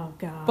 Oh,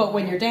 God. But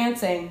when you're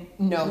dancing,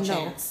 no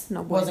chance.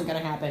 No wasn't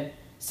going to happen.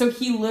 So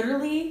he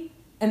literally,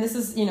 and this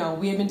is, you know,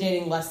 we had been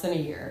dating less than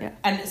a year. Yeah.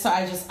 And so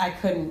I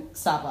couldn't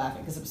stop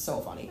laughing because it was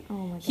so funny. Oh,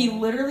 my God. He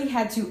literally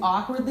had to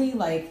awkwardly,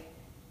 like,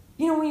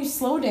 you know, when you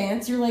slow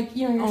dance, you're like,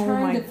 you know, you're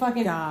trying to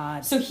fucking.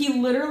 God. So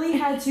he literally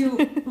had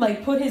to,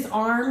 like, put his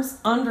arms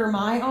under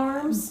my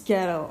arms.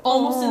 Ghetto.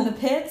 Almost in the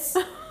pits.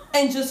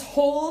 And just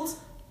hold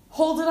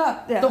it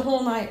up the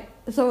whole night.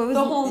 So it was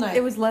the whole night.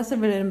 It was less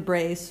of an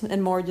embrace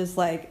and more just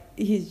like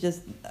he's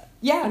just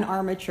an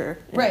armature.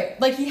 Yeah. Right.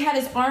 Like he had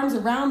his arms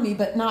around me,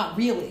 but not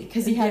really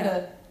because he had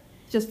to.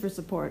 Just for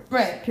support.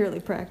 Right. Just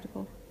purely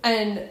practical.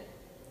 And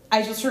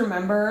I just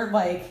remember,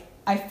 like,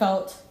 I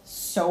felt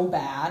so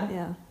bad.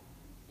 Yeah.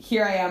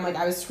 Here I am, like,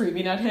 I was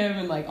screaming at him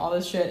and, like, all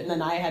this shit, and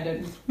then I had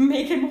to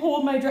make him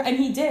hold my dress. And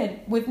he did,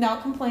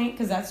 without complaint,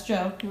 because that's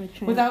Joe.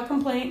 Without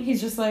complaint, he's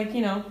just like,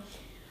 you know.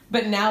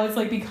 But now it's,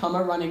 like, become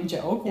a running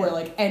joke where,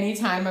 like,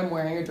 anytime I'm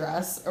wearing a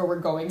dress or we're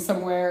going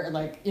somewhere or,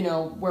 like, you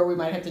know, where we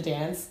might have to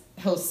dance,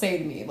 he'll say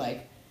to me,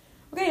 like,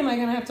 okay, am I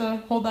going to have to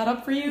hold that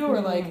up for you? Or,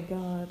 like. Oh,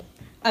 my God.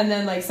 And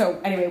then, like, so,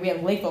 anyway, we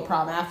had Lakeville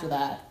prom after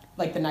that.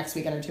 Like the next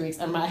weekend or 2 weeks,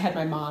 and I had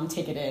my mom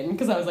take it in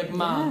because I was like,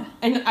 Mom,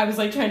 and I was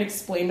like trying to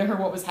explain to her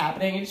what was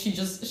happening, and she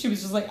was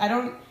just like,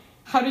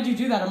 how did you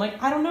do that? I'm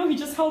like, I don't know. He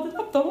just held it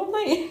up the whole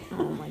night.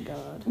 Oh my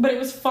God. But it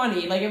was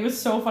funny. Like, it was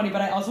so funny,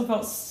 but I also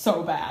felt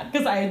so bad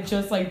because I had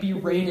just, like,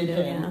 berated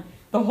him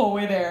the whole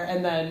way there.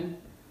 And then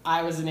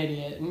I was an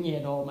idiot and he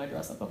had to hold my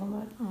dress up the whole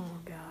night. Oh,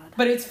 God.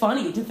 But it's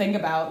funny to think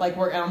about, like,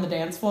 we're on the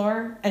dance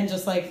floor and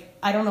just, like,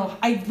 I don't know.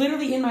 I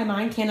literally, in my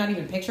mind, cannot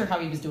even picture how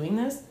he was doing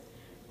this.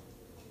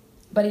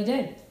 But he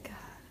did. God.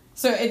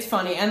 So it's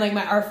funny. And, like,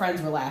 our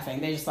friends were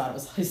laughing. They just thought it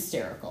was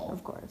hysterical.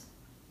 Of course.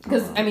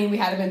 Because, I mean, we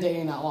hadn't been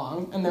dating that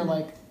long. And they're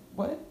like,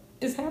 what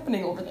is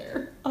happening over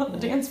there on the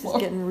dance floor?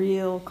 It's getting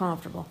real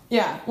comfortable.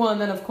 Yeah. Well,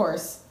 and then, of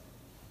course,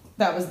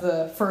 that was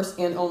the first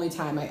and only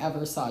time I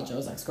ever saw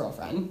Joe's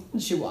ex-girlfriend.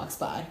 She walks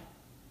by,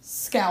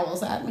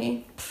 scowls at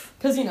me.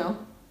 Because, you know.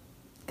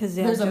 Because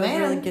there's a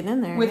man really getting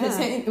in there with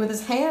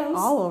his hands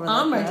all over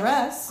on my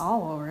dress,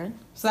 all over it.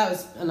 So that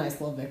was a nice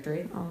little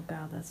victory. Oh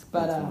God, that's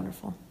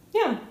wonderful.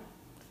 Yeah,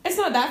 it's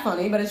not that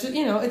funny, but it's just,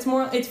 you know,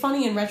 it's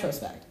funny in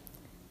retrospect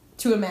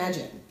to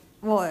imagine.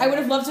 Well, I would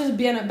have loved to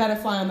be been a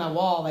fly on that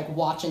wall, like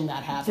watching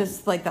that happen.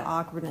 Just like the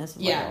awkwardness.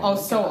 Of yeah. Like,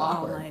 so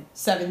awkward.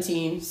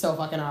 17, so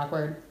fucking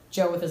awkward.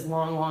 Joe with his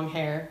long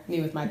hair,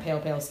 me with my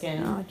pale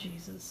skin. Oh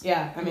Jesus.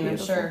 Yeah, I mean,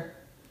 beautiful. I'm sure.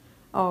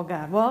 Oh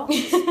God. Well,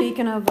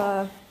 speaking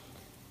of.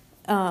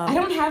 I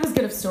don't have as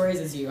good of stories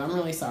as you. I'm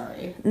really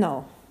sorry.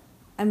 No.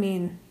 I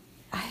mean...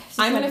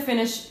 I'm going to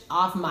finish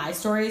off my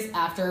stories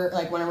after,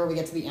 like, whenever we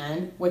get to the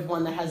end with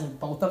one that has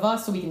both of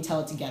us so we can tell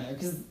it together.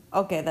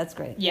 Okay, that's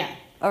great. Yeah.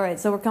 All right,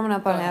 so we're coming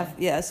up on half...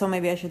 Yeah, so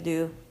maybe I should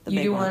do the big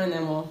one. You do one and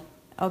then we'll...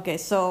 Okay,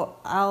 so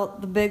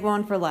the big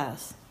one for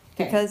last.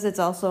 Okay. Because it's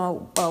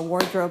also a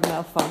wardrobe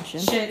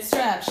malfunction. Shit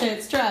straps.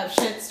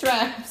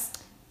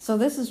 So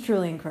this is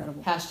truly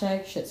incredible.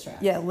 Hashtag shit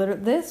straps. Yeah,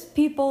 literally. This,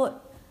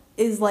 people...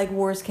 is like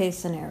worst case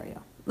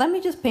scenario. Let me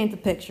just paint the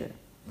picture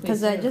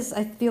because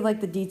I feel like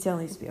the detail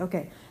needs to be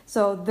okay.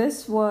 So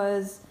this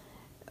was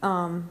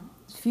a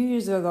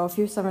few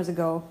summers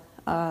ago.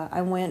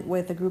 I went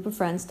with a group of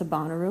friends to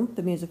Bonnaroo,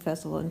 the music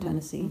festival in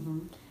Tennessee.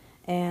 Mm-hmm.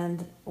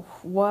 And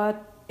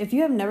if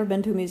you have never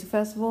been to a music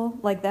festival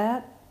like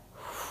that,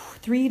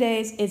 3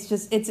 days,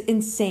 it's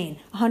insane.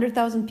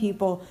 100,000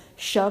 people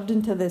shoved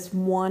into this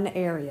one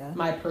area.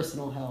 My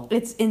personal hell.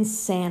 It's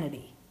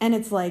insanity. And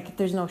it's like,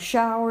 there's no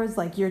showers,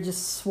 like you're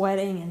just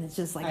sweating and it's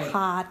just like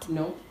hot.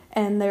 Nope.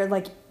 And they're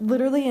like,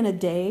 literally in a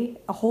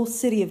day, a whole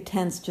city of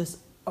tents just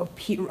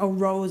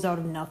arose out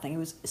of nothing. It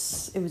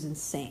was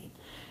insane.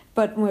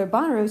 But we're at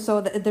Bonnaroo,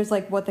 so there's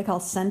like what they call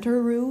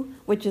Centeroo,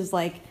 which is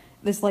like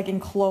this like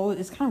enclosed,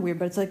 it's kind of weird,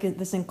 but it's like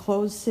this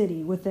enclosed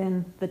city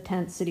within the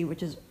tent city,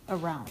 which is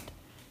around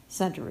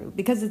Centeroo.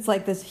 Because it's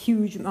like this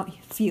huge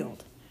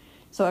field.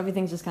 So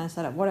everything's just kind of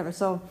set up, whatever.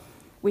 So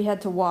we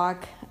had to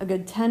walk a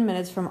good 10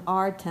 minutes from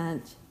our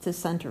tent to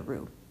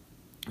Centeroo.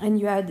 And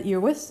you had your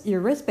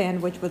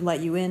wristband, which would let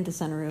you into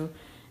Centeroo,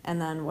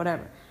 and then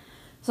whatever.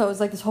 So it was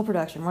like this whole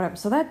production, whatever.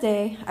 So that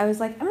day, I was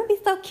like, I'm going to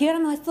be so cute.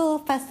 I'm like this little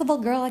festival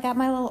girl. I got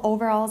my little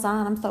overalls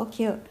on. I'm so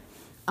cute.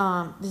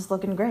 Just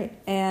looking great.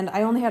 And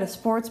I only had a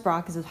sports bra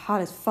because it was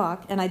hot as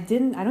fuck. And I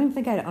don't even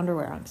think I had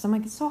underwear on because I'm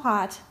like, it's so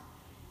hot.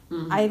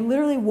 Mm-hmm. I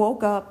literally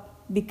woke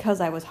up because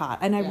I was hot.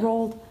 And I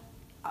rolled...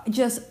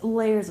 just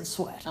layers of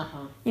sweat.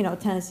 Uh-huh. You know,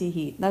 Tennessee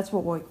heat. That's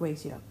what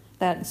wakes you up.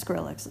 That and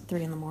Skrillex at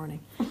 3 a.m.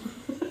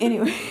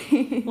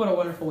 Anyway. What a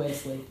wonderful way to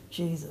sleep.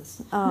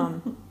 Jesus.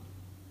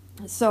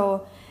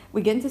 So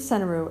we get into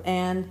Centeroo,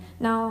 and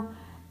now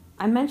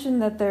I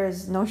mentioned that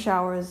there's no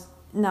showers.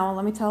 Now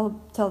let me tell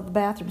the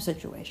bathroom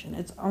situation.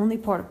 It's only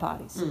porta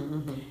potties.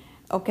 Mm-hmm.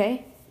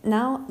 Okay?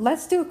 Now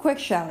let's do a quick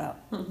shout out.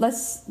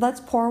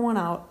 Let's pour one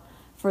out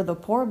for the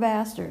poor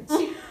bastards.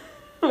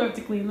 Have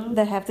to clean those?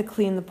 That have to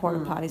clean the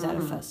porta potties at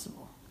a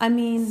festival. I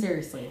mean...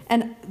 Seriously.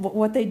 And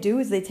what they do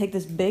is they take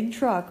this big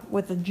truck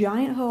with a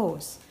giant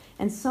hose,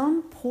 and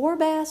some poor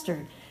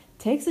bastard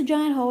takes the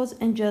giant hose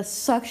and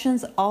just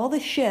suctions all the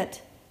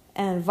shit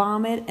and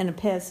vomit and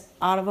piss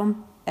out of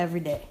them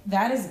every day.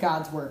 That is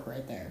God's work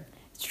right there.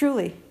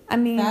 Truly. I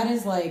mean... That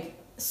is like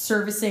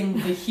servicing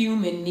the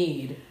human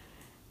need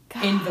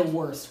in the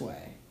worst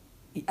way.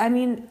 I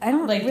mean, I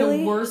don't like really...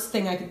 the worst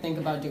thing I could think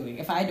about doing.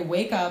 If I had to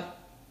wake up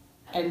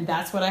and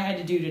that's what I had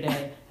to do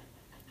today.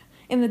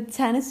 In the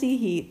Tennessee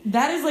heat.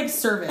 That is like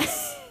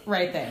service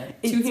right there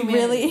to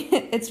humanity.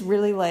 It's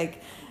really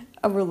like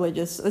a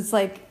religious, it's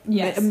like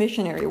a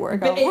missionary work.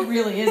 But it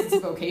really is. It's a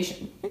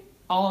vocation.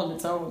 All on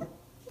its own.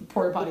 The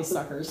porta potty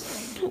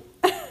suckers.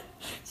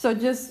 So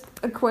just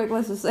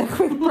let's just say a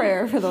quick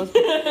prayer for those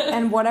people.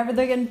 And whatever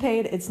they're getting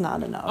paid, it's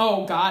not enough.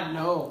 Oh, God,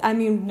 no. I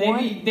mean,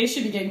 they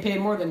should be getting paid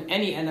more than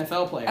any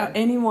NFL player.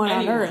 Anyone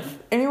on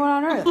earth. Anyone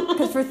on earth.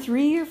 Because for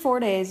 3 or 4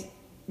 days,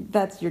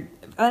 that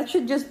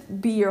should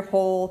just be your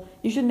whole,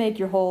 you should make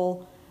your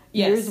whole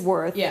year's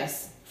worth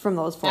from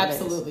those 4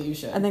 days. Absolutely, you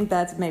should. I think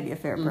that's maybe a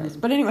fair price.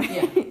 But anyway,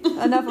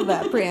 enough of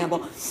that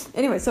preamble.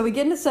 Anyway, so we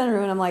get into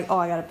Centeroo, and I'm like, oh,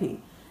 I gotta pee.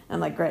 And I'm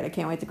like, great, I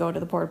can't wait to go to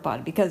the porta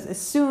potty. Because as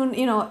soon,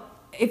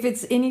 if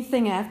it's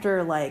anything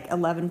after like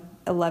 11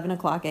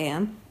 o'clock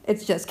a.m.,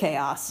 it's just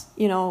chaos.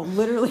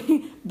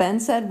 Literally, Ben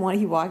said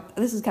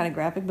this is kind of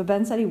graphic, but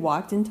Ben said he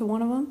walked into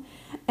one of them,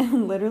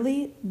 and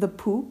literally the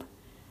poop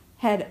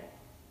had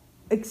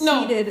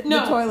exceeded the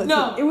toilet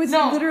seat. It was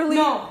literally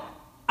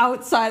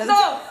outside of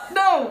the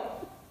No!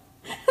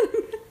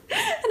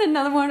 And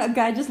another one, a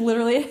guy just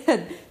literally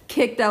had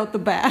kicked out the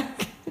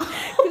back.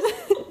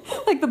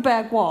 Like the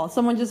back wall.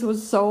 Someone just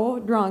was so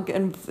drunk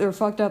and they're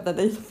fucked up that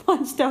they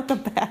punched out the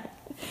back.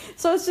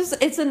 So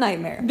it's a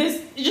nightmare.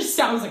 It just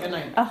sounds like a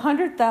nightmare.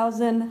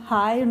 100,000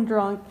 high and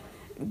drunk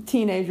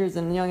teenagers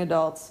and young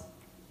adults.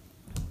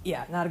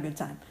 Yeah, not a good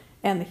time.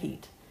 And the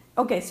heat.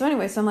 Okay, so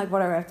anyway, so I'm like,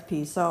 whatever, I have to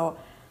pee. So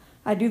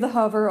I do the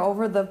hover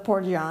over the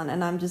porgion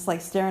and I'm just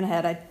like staring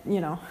ahead. I,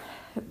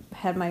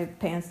 had my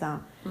pants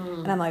down.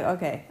 And I'm like,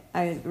 okay.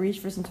 I reach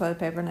for some toilet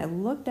paper and I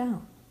look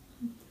down.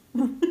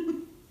 But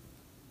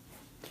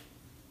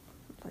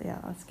yeah,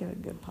 let's give it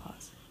a good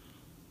pause.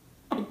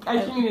 I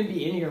shouldn't even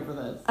be in here for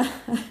this.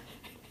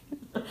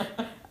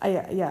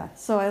 Yeah.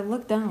 So I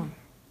looked down,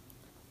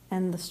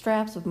 and the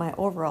straps of my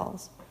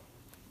overalls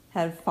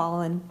had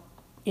fallen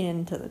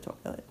into the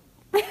toilet.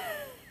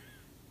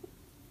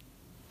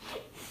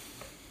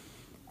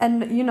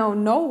 And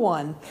no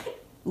one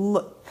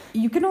look.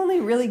 You can only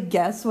really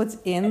guess what's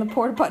in the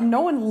porta potty.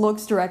 No one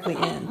looks directly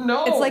in.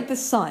 No. It's like the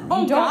sun.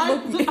 Oh, you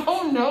don't God.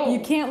 Oh, no. You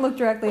can't look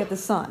directly at the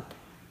sun.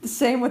 The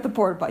same with the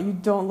porta potty. You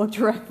don't look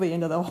directly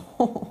into the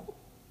hole.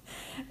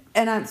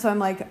 And I'm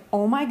like,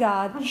 oh my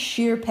God,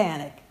 sheer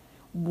panic.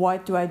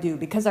 What do I do?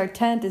 Because our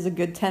tent is a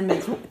good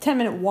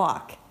 10-minute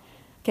walk,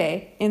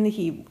 okay, in the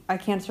heat. I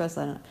can't stress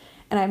that enough.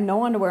 And I have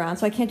no underwear on,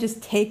 so I can't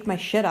just take my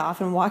shit off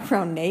and walk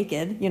around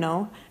naked,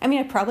 I mean,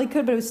 I probably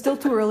could, but it was still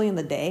too early in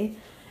the day.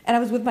 And I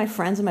was with my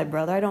friends and my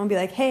brother. I don't want to be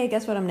like, hey,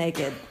 guess what? I'm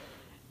naked.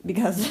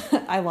 Because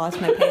I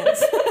lost my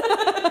pants.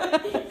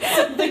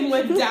 Something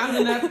went down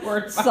in that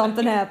porta potty.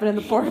 Something happened in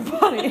the porta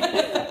potty.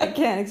 I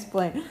can't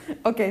explain.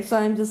 Okay, so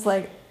I'm just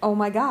like, oh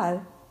my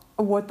God,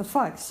 what the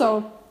fuck?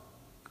 So,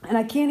 and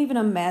I can't even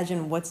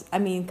imagine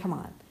come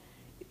on.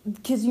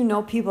 Because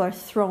people are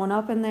throwing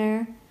up in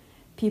there.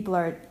 People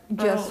are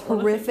just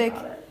horrific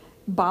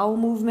bowel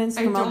movements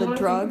from all the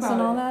drugs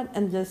and all that.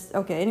 And just,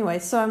 okay, anyway,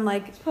 so I'm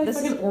like. There's probably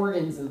fucking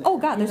organs in there. Oh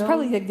God, there's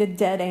probably like a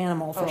dead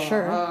animal for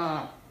sure.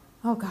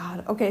 Oh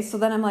God. Okay, so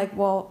then I'm like,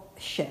 well,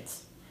 shit.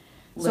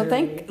 So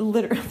thank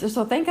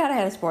God I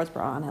had a sports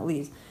bra on at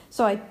least.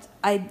 So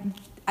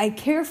I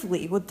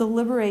carefully, with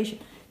deliberation,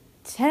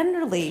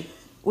 tenderly,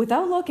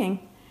 without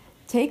looking,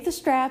 take the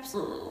straps,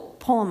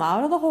 pull them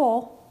out of the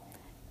hole,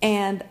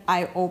 and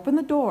I open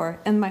the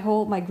door, and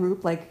my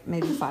group, like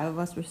maybe 5 of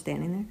us were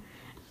standing there,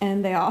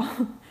 and they all,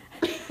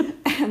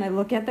 and I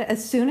look at them,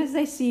 as soon as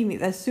they see me,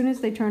 as soon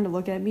as they turn to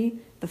look at me,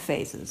 the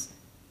faces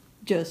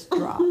just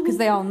drop, because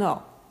they all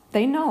know.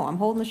 They know I'm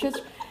holding the shit,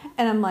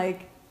 and I'm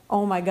like,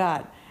 oh my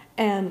God.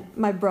 And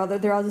my brother,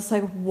 they're all just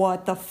like,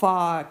 what the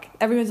fuck?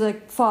 Everyone's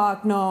like,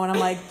 fuck, no. And I'm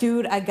like,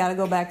 dude, I gotta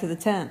go back to the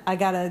tent. I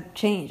gotta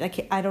change.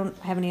 I don't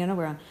have any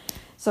underwear on.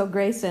 So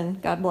Grayson,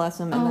 God bless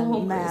him, and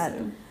then Matt,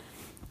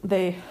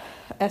 they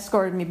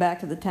escorted me back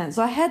to the tent.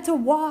 So I had to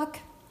walk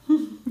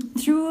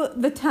through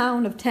the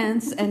town of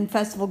tents and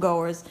festival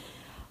goers,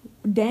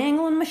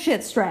 dangling my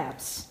shit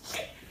straps.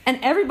 And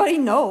everybody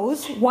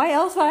knows, why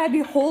else would I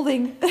be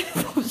holding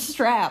those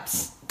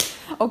straps?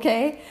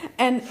 Okay?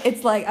 And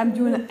it's like I'm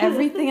doing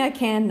everything I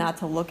can not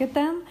to look at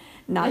them,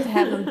 not to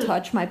have them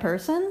touch my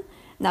person,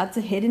 not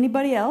to hit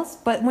anybody else.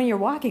 But when you're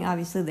walking,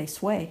 obviously they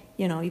sway.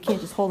 You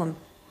can't just hold them.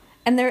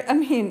 And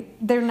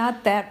they're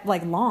not that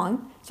like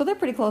long, so they're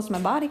pretty close to my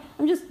body.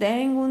 I'm just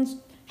dangling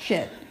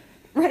shit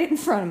right in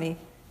front of me.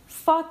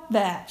 Fuck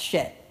that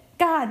shit.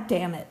 God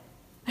damn it.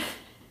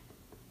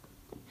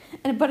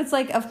 But it's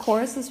like, of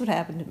course this would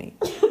happen to me.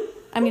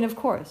 I mean, of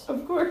course.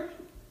 Of course.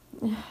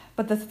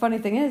 But the funny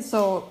thing is,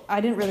 so I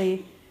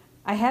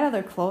had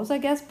other clothes, I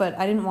guess, but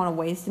I didn't want to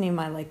waste any of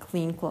my, like,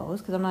 clean clothes,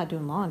 because I'm not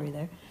doing laundry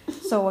there.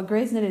 So what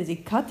Grayson did is he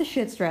cut the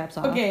shit straps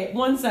off. Okay,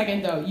 1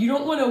 second, though. You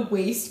don't want to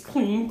waste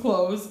clean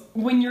clothes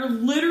when you're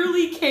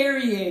literally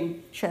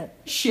carrying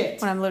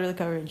shit. When I'm literally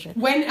covered in shit.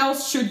 When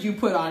else should you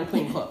put on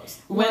clean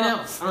clothes? When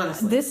else,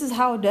 honestly? This is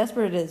how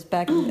desperate it is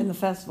back in the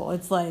festival.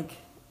 It's like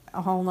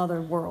a whole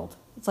nother world.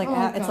 It's like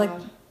it's like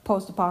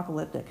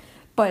post-apocalyptic.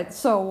 But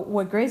so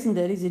what Grayson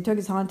did is he took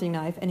his hunting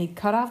knife and he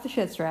cut off the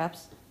shit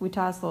straps. We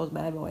tossed those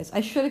bad boys.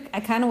 I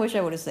kind of wish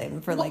I would have saved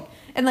them for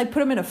put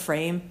them in a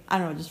frame. I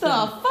don't know, just for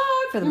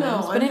the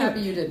memes. I'm happy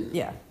you didn't.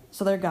 Yeah,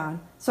 so they're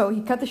gone. So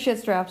he cut the shit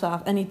straps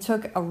off and he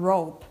took a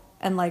rope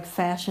and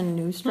fashioned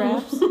new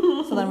straps.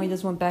 So then we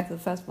just went back to the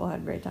festival, had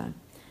a great time.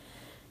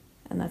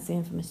 And that's the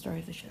infamous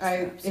story of the shit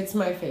straps. It's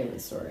my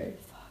favorite story.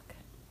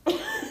 Fuck.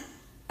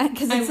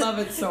 I love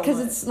it so much. Because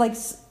it's like,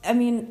 I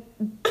mean,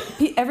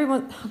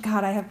 everyone. Oh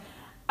God, I have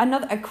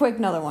a quick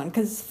one.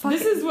 Because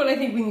this is what I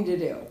think we need to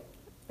do.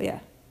 Yeah.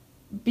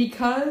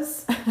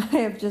 Because I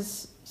have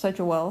just such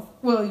a wealth.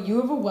 Well, you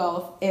have a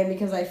wealth, and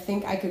because I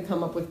think I could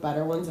come up with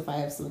better ones if I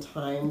have some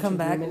time to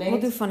back. ruminate.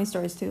 We'll do funny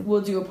stories too.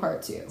 We'll do a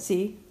part 2.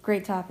 See?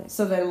 Great topic.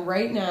 So then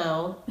right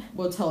now,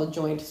 we'll tell a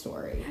joint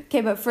story.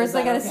 Okay, but first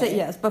I gotta say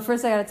yes. But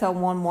first I gotta tell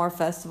one more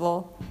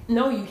festival.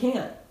 No, you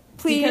can't.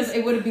 Please. Because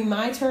it would be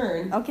my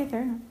turn. Okay,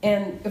 fair enough.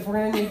 And if we're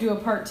going to do a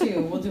part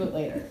 2, we'll do it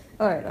later.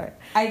 All right.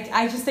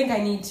 I just think I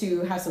need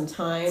to have some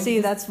time. See,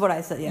 that's what I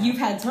said, yeah. You've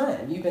had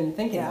time. You've been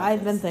thinking about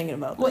I've this. been thinking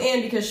about Well, this.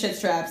 and because Shit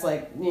Straps,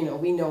 like, you know,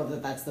 we know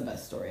that that's the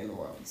best story in the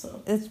world,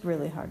 so. It's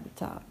really hard to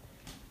top.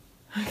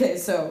 Okay,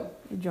 so.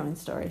 The joint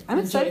story. I'm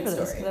The excited joint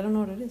for this story. because I don't know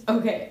what it is.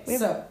 Okay, We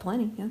have so.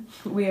 plenty, yeah.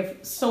 We have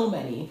so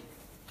many.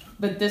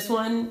 But this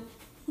one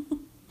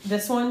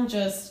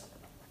just,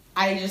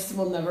 I just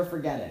will never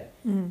forget it.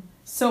 Mm-hmm.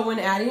 So when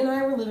Addie and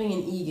I were living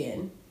in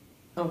Egan,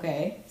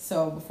 okay,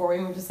 so before we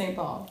moved to St.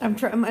 Paul. I'm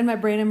trying in my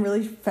brain. I'm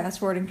really fast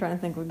forwarding, trying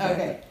to think.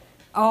 Okay.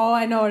 Oh,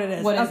 I know what it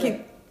is. What is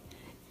it?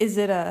 Is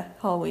it a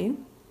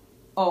Halloween?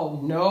 Oh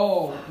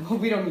no,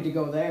 we don't need to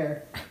go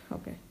there.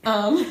 Okay.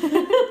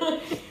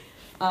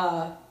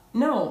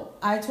 No,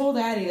 I told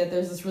Addie that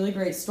there's this really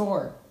great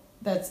store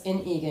that's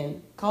in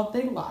Egan called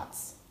Big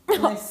Lots.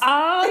 And,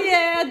 Oh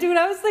yeah, dude,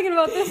 I was thinking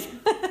about this.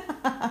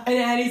 and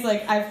Addie's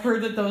like, I've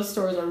heard that those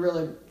stores are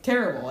really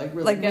terrible, like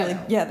really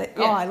ghetto.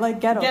 Oh, I like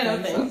ghetto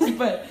things.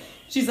 But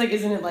she's like,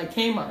 isn't it like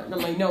Kmart? And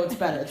I'm like, no, it's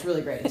better. It's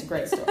really great. It's a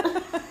great store.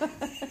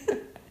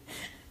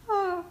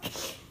 Oh.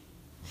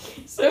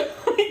 So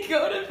we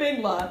go to Big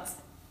Lots.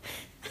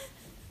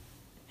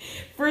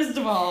 First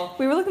of all,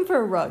 We were looking for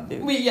a rug,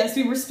 dude.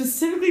 we were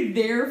specifically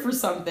there for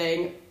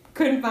something,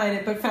 couldn't find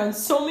it, but found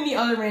so many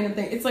other random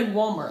things. It's like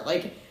Walmart.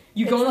 Like,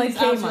 you go to like these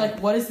outlets, you're Kmart.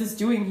 like, what is this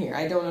doing here?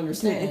 I don't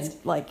understand.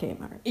 It's like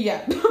Kmart.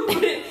 Yeah.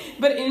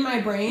 but in my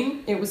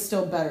brain, it was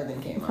still better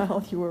than Kmart.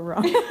 Well, you were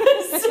wrong.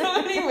 So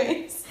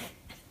anyways,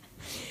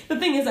 the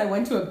thing is, I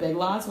went to a Big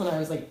Lots when I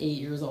was like 8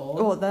 years old.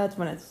 Well, that's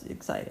when it's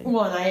exciting.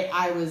 Well, and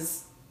I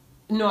was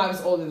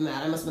older than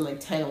that. I must have been like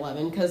 10,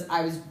 11, because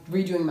I was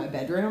redoing my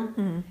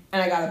bedroom,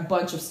 and I got a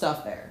bunch of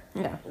stuff there.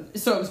 Yeah.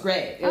 So it was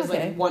great. It was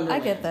like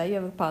Wonderland. I get that. You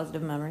have a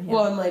positive memory. Yeah.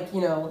 Well, and like, you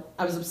know,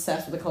 I was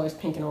obsessed with the colors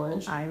pink and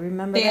orange. I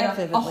remember They that had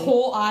a vividly.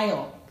 whole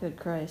aisle Good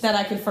Christ. that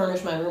I could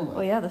furnish my room with.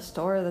 Oh yeah, the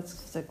store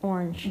that's like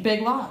orange.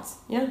 Big Lots,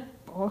 yeah.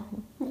 Oh.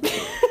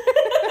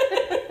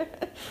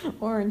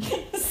 Orange.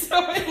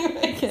 So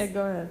anyway, Okay,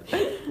 go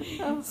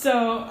ahead.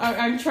 so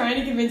I'm trying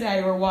to convince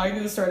Addie. We're walking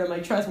through the store, and I'm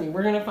like, trust me,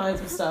 we're gonna find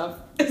some stuff.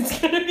 It's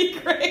gonna be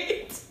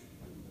great.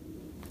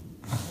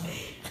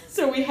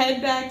 So we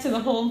head back to the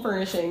home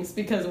furnishings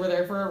because we're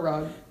there for a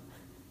rug.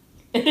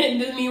 And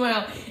then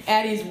meanwhile,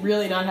 Addie's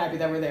really not happy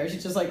that we're there.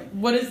 She's just like,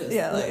 what is this?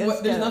 Yeah, like,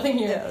 What, there's nothing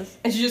here. Yes.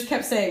 And she just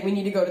kept saying, we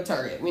need to go to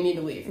Target. We need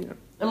to leave. Yeah.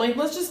 I'm like,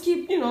 let's just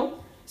keep, you know.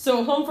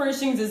 So home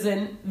furnishings is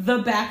in the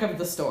back of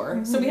the store.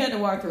 Mm-hmm. So we had to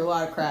walk through a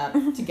lot of crap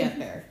to get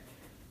there.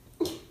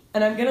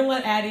 And I'm going to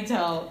let Addie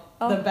tell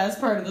the best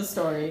part of the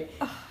story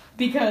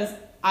because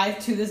I,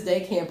 to this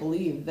day, can't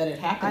believe that it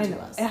happened to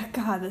us. Yeah,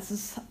 God, this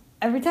is...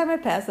 Every time I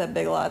pass that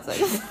Big Lots, I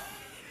just...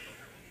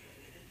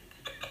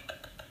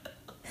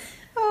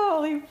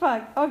 Holy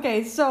fuck.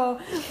 Okay, so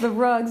the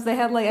rugs, they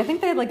had like... I think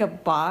they had like a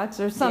box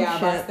or some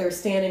shit. Yeah, they're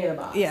standing in a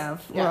box. Yeah,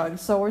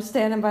 rugs. So we're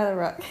standing by the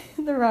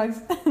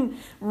rugs,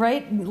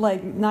 right,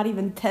 like not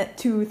even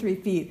 2 or 3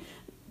 feet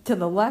to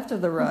the left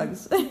of the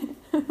rugs. God,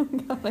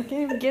 I can't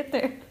even get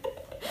there.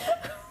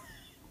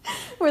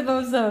 Were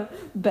those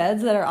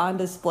beds that are on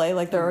display,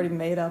 like they're already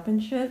made up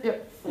and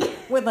shit,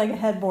 with like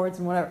headboards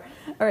and whatever.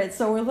 All right,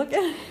 so we're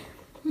looking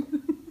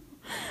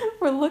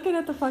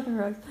at the fucking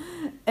rugs,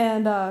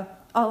 and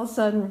all of a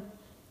sudden,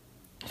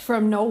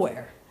 from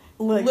nowhere.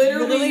 Like,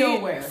 literally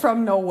nowhere.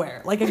 From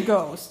nowhere. Like a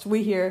ghost.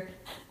 We hear,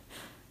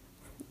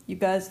 you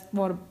guys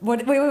want to...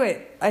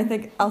 Wait. I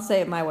think I'll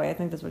say it my way. I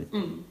think that's what it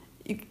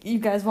is. You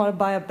guys want to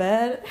buy a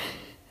bed?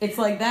 It's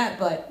like that,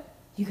 but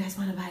you guys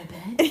want to buy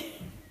a bed?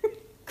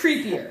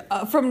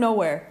 Creepier. From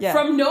nowhere. Yeah.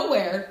 From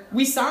nowhere,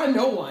 we saw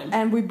no one.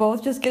 And we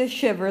both just get a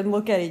shiver and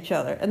look at each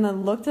other. And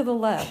then look to the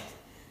left.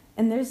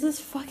 And there's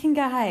this fucking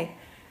guy.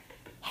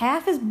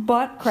 Half his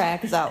butt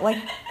crack is out. Like,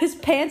 his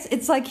pants,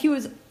 it's like he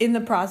was in the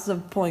process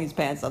of pulling his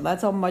pants up.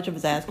 That's how much of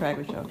his ass crack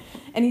was showing.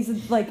 And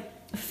he's,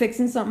 like,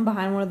 fixing something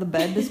behind one of the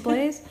bed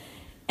displays.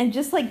 And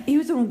just, like, he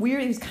was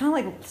kind of,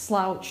 like,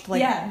 slouched.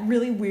 Like,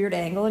 really weird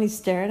angle. And he's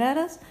staring at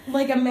us.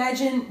 Like,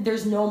 imagine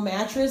there's no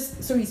mattress,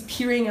 so he's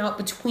peering out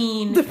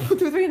between...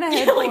 Between the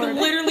headboard. Like,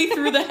 literally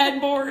through the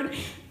headboard.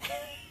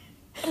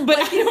 But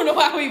I don't know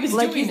how he was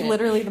doing it. Like, he's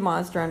literally the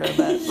monster under the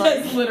bed.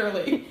 Yes,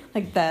 literally.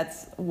 Like,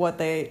 that's what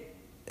they...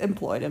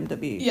 employed him to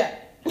be. Yeah.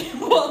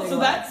 Well, so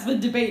that's the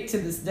debate to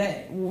this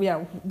day.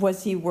 Yeah.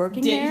 Was he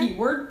working there? Did he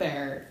work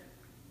there?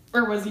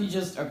 Or was he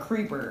just a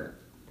creeper?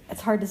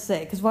 It's hard to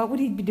say, because what would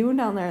he be doing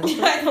down there?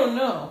 I don't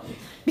know.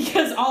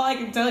 Because all I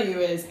can tell you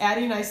is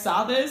Addie and I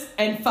saw this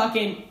and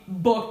fucking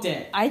booked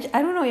it. I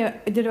don't know.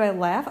 Did I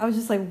laugh? I was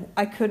just like,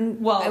 I couldn't.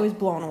 Well, I was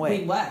blown away.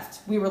 We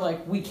left. We were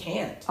like, we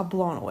can't. I'm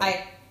blown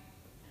away.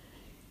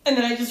 And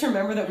then I just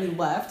remember that we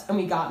left and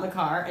we got in the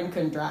car and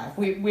couldn't drive.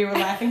 We were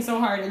laughing so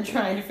hard and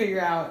trying to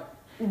figure out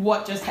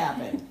what just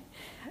happened.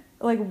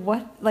 Like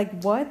what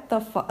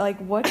the fuck? Like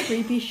what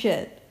creepy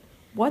shit?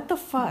 What the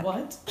fuck?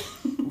 What?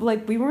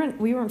 Like we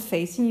weren't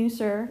facing you,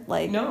 sir.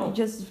 Like no. You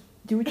just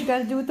do what you got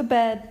to do with the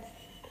bed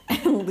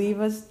and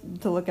leave us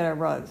to look at our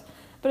rugs.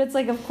 But it's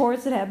like, of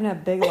course, it happened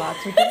at Big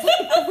Lots, which is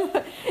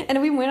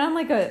And we went on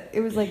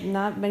it was like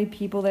not many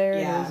people there. Yeah.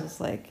 And it was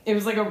just like. It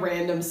was like a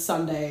random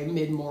Sunday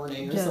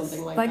mid-morning or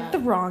something like that. Like the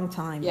wrong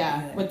time.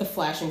 Yeah, with the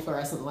flashing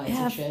fluorescent lights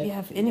and shit.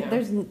 Yeah,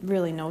 there's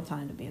really no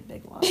time to be a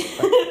Big Lots.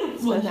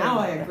 Well, now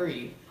I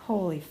agree.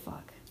 Holy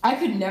fuck. I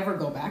could never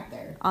go back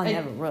there. I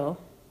never will.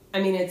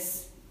 I mean,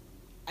 it's...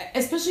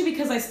 Especially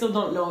because I still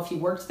don't know if he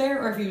worked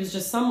there or if he was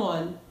just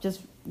someone.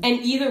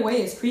 And either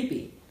way is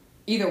creepy.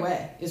 Either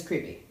way is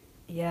creepy.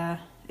 Yeah.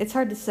 It's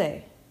hard to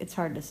say.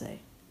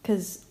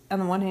 Because on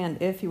the one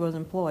hand, if he was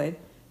employed,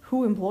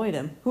 who employed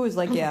him? Who was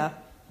like, yeah,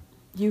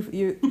 you'll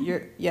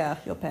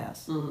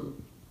pass. Mm-hmm.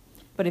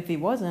 But if he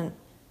wasn't,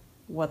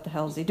 what the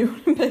hell is he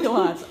doing in Big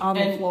Lots on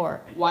the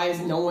floor? Why is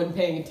no one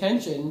paying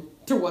attention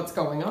to what's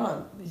going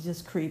on? He's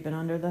just creeping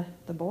under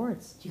the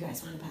boards. You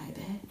guys want to buy a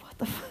bed? What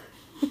the fuck?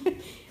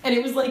 And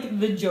it was like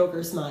the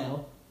Joker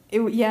smile. It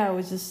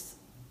was,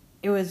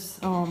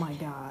 oh my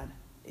God.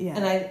 Yeah.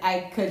 And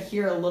I could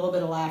hear a little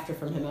bit of laughter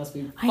from him as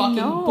we fucking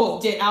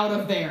booked it out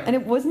of there. And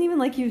it wasn't even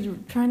like he was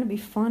trying to be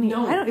funny.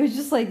 No. It was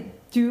just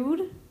like,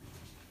 dude.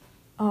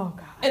 Oh,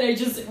 God.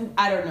 And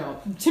I don't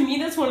know. To me,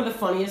 that's one of the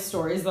funniest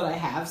stories that I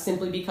have,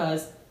 simply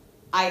because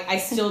I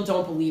still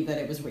don't believe that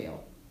it was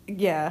real.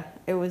 Yeah,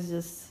 it was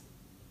just...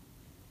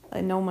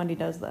 Like, nobody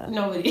does that.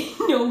 Nobody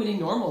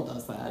normal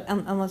does that.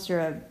 Unless you're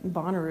at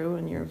Bonnaroo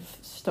and you're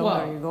stoned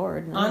out of your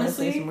gourd. And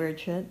honestly, say some weird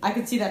shit. I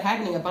could see that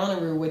happening at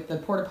Bonnaroo with the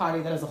porta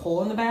potty that has a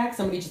hole in the back.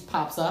 Somebody just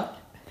pops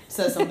up,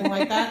 says something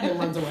like that, and then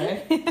runs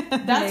away.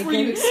 That's where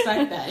you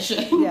expect that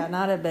shit. Yeah,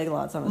 not at Big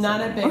Lots.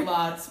 Not at Big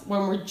Lots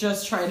when we're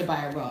just trying to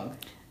buy a rug.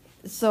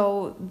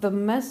 So the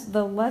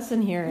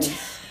lesson here is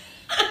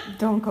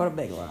don't go to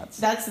Big Lots.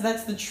 That's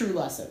the true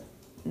lesson.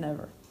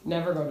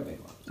 Never go to Big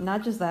Lots.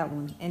 Not just that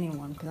one,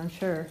 anyone, because I'm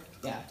sure.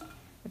 Yeah.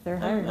 If they're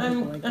hiring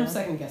people like that. I'm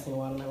second guessing a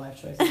lot of my life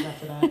choices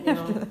after that. You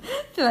know?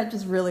 That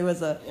just really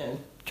was a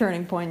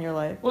turning point in your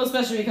life. Well,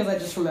 especially because I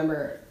just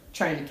remember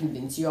trying to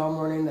convince you all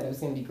morning that it was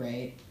going to be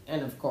great,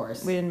 and of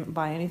course we didn't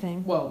buy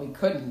anything. Well, we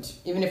couldn't.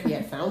 Even if we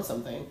had found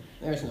something,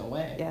 there's no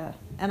way. Yeah,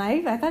 and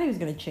I thought he was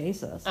going to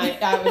chase us.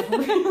 I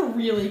was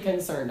really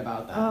concerned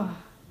about that. Oh,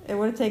 it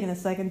would have taken a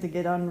second to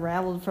get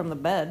unraveled from the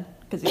bed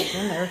because he was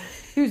in there.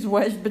 He was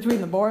wedged between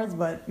the boards,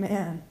 but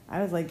man,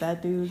 I was like,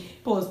 that dude.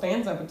 Pull his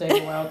pants up would take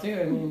a while too.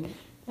 I mean,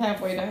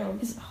 halfway down.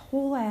 His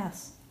whole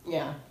ass.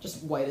 Yeah,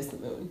 just white as the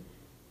moon.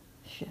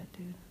 Shit,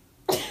 dude.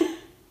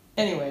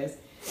 Anyways,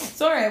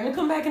 so all right, we'll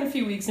come back in a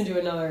few weeks and do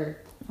another,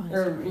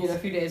 a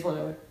few days,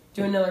 whenever,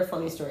 do another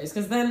funny stories,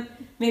 because then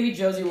maybe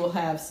Josie will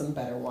have some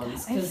better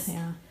ones. Because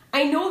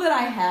I know that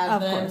I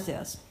have them. Of course,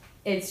 yes.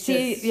 It's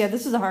just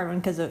this is a hard one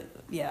because you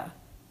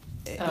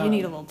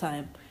need a little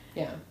time.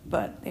 Yeah.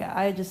 But yeah,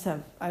 I just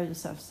have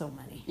so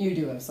many. You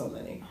do have so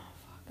many. Oh,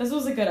 fuck. This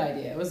was a good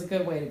idea. It was a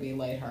good way to be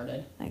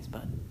lighthearted. Thanks,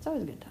 bud. It's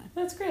always a good time.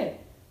 That's great.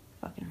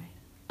 Fucking right.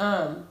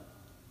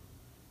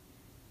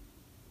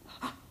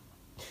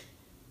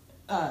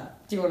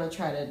 Do you want to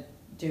try to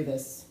do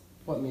this?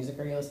 What music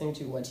are you listening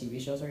to? What TV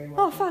shows are you watching?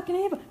 Oh, fucking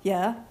Ava.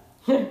 Yeah.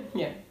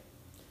 Yeah.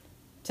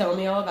 Tell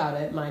me all about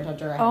it,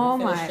 Mindhunter. I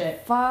haven't finished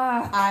it.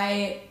 Fuck.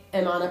 I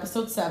am on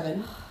episode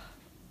 7.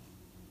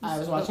 I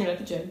was watching it at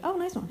the gym. Oh,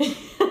 nice one.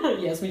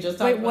 Yes, we just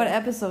talked about what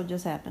episode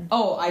just happened?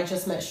 Oh, I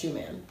just met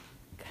Shoeman.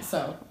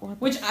 So,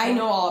 which I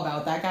know all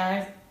about that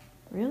guy.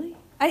 Really?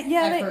 I've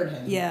heard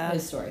him. Yeah.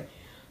 His story.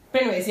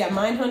 But anyways, yeah,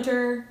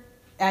 Mindhunter,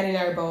 Addie and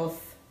I are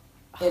both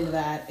into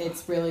that.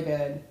 It's really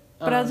good.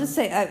 But I'll just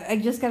say, I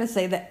just gotta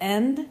say, the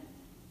end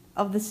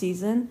of the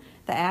season,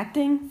 the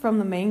acting from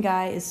the main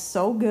guy is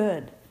so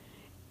good.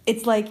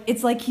 It's like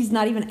he's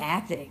not even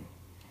acting.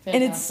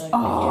 Fantastic.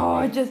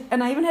 And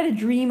and I even had a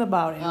dream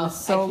about it. It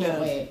was so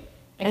good. Wait.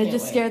 And it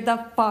just scared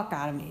the fuck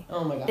out of me.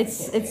 Oh my God.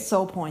 It's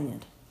so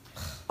poignant.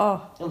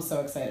 Oh. I'm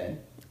so excited.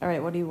 All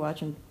right, what are you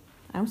watching?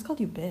 I almost called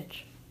you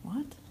bitch.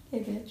 What? Hey,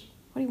 bitch.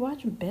 What are you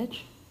watching, bitch?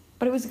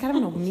 But it was kind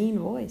of a mean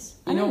voice.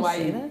 You know why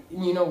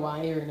you know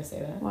why you were gonna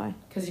say that? Why?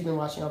 Because you've been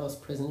watching all those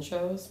prison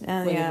shows.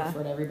 Yeah. When you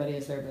refer to everybody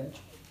as their bitch.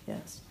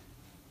 Yes.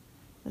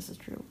 This is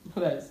true.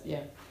 That is,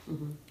 yeah.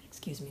 Mm-hmm.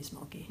 Excuse me,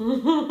 Smokey.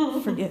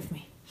 Forgive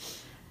me.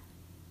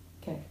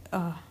 Okay.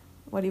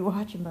 What are you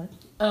watching, bud?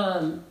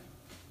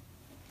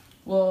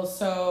 Well,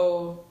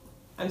 so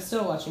I'm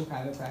still watching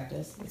Private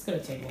Practice. It's gonna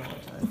take me a long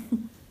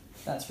time.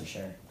 That's for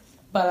sure.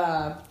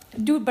 But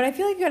dude, but I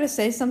feel like you gotta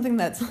say something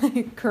that's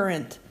like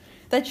current.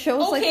 That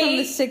show's like from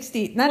the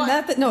 60s. That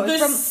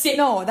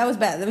was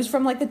bad. It was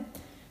from like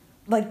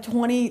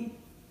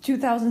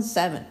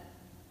 2007.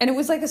 And it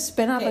was like a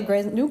spin-off of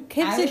Grey's Anatomy. New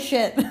kids is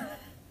shit.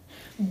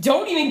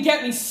 Don't even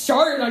get me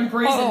started on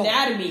Grey's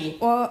Anatomy.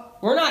 Well,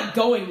 we're not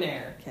going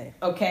there.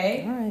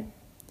 Okay? All right.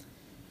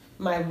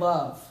 My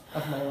love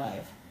of my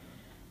life.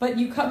 But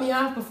you cut me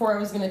off before I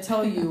was going to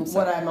tell you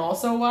what I'm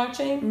also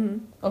watching.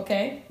 Mm-hmm.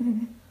 Okay?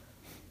 Mm-hmm.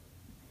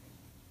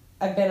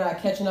 I've been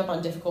catching up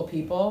on Difficult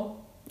People.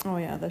 Oh,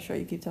 yeah, that show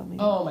you keep telling me.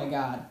 Oh, my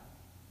God.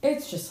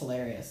 It's just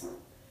hilarious.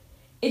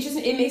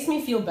 It makes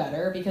me feel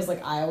better because,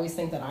 like, I always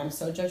think that I'm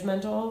so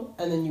judgmental.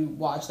 And then you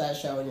watch that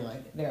show and you're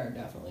like, there are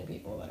definitely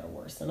people that are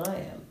worse than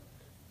I am.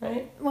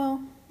 Right?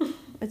 Well,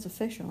 it's a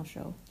fictional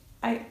show.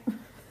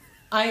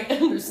 I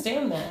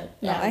understand that.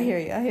 Yeah, I hear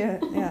you.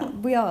 Yeah,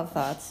 we all have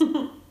thoughts.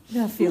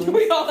 Yeah, feelings.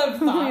 We all have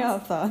thoughts. We all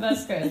have thoughts.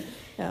 That's good.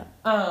 Yeah.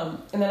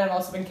 And then I've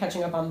also been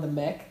catching up on The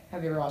Mick.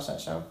 Have you ever watched that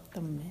show?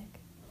 The Mick.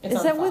 It's Is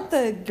on that Fox. with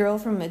the girl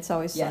from It's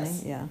Always Sunny?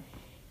 Yes. Yeah.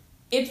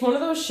 It's one of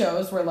those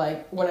shows where,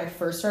 like, when I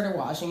first started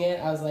watching it,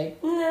 I was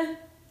like,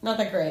 not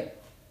that great.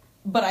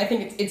 But I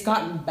think it's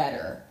gotten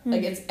better.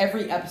 Like, it's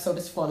every episode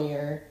is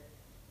funnier.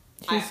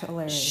 She's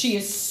hilarious. She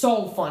is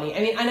so funny. I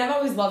mean, and I've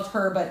always loved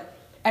her, but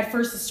at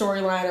first the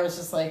storyline, I was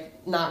just,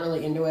 like, not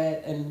really into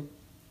it.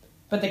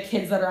 But the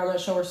kids that are on that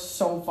show are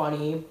so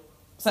funny.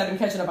 So I've been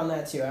catching up on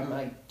that, too. I'm,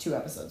 like, 2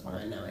 episodes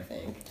behind now, I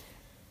think.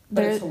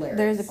 But it's hilarious.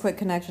 There's a quick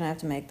connection I have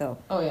to make, though.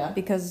 Oh, yeah?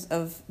 Because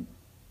of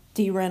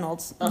Dee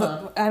Reynolds.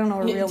 But I don't know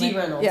her real name. Dee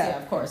Reynolds,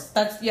 yeah, of course.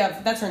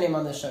 That's her name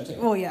on this show, too.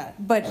 Well, yeah.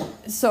 But,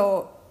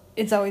 so,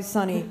 It's Always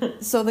Sunny.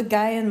 So the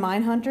guy in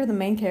Mindhunter, the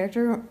main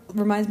character,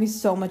 reminds me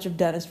so much of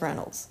Dennis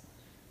Reynolds.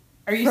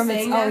 Are you from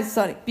saying It's that Always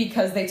Sunny.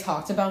 because they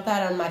talked about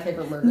that on My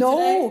Favorite Murder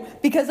No, today?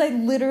 because I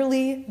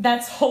literally...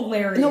 That's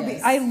hilarious. No,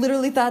 I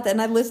literally thought that,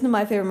 and I listened to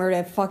My Favorite Murder,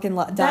 I fucking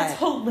died. That's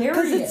hilarious.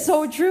 Because it's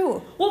so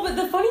true. Well, but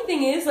the funny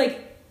thing is, like,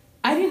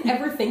 I didn't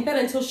ever think that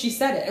until she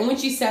said it. And when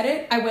she said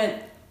it, I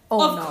went,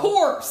 of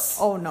course.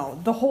 Oh, no.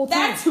 The whole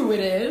time. That's who it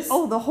is.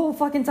 Oh, the whole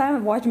fucking time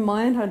I'm watching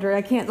Mindhunter,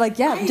 I can't, like,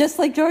 yeah, just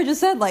like Georgia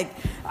said, like,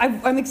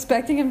 I'm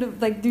expecting him to,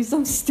 like, do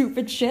some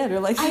stupid shit or,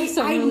 like, I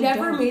really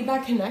never dumb. made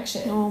that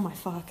connection. Oh, my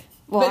fuck.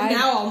 Well, but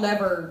now I'll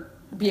never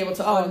be able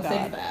to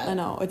unthink that. I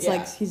know. It's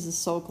like, he's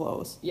just so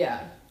close.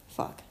 Yeah.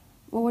 Fuck.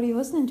 Well, what are you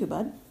listening to,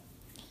 bud?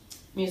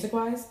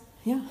 Music-wise?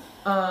 Yeah.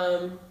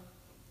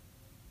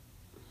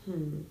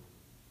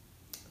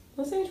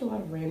 Listening to a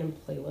lot of random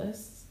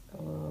playlists,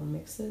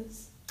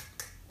 mixes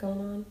going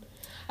on.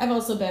 I've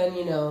also been,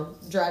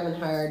 driving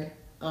hard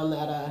on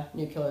that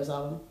New Killers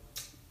album.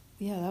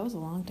 Yeah, that was a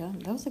long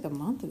time. That was like a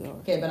month ago.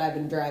 Okay, but I've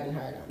been driving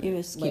hard on it. You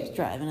just keep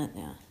driving it,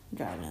 yeah.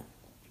 Driving it.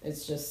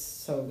 It's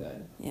just so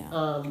good.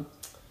 Yeah.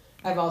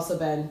 I've also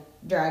been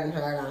driving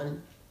hard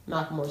on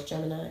Macklemore's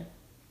Gemini.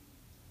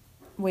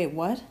 Wait,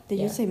 what? Did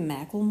you say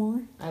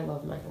Macklemore? I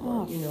love Macklemore.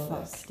 Oh, you know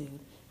fuck, this. dude.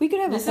 We could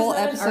have This a whole is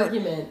not episode an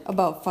argument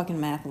about fucking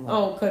Macklemore.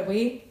 Oh, could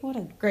we? What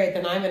a... Great,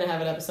 then I'm going to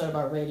have an episode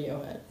about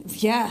Radiohead.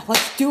 Yeah,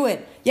 let's do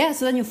it. Yeah,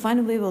 so then you'll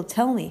finally be able to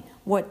tell me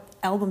what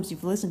albums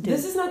you've listened to.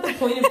 This is not the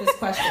point of this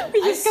question. We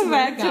just I come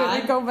swear back to to God. it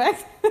and go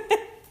back.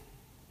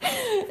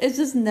 It's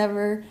just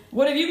never...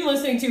 What have you been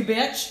listening to,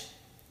 bitch?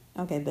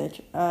 Okay,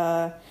 bitch.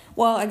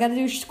 Well, I got to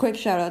do a quick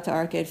shout out to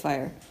Arcade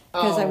Fire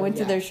because I went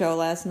to their show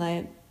last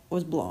night.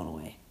 Was blown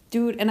away,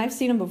 dude. And I've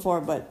seen them before,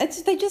 but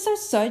they just are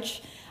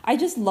such. I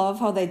just love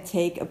how they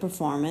take a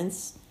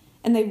performance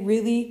and they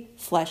really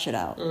flesh it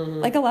out.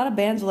 Mm-hmm. Like a lot of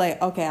bands are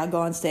like, okay, I'll go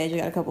on stage. I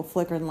got a couple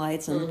flickering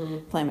lights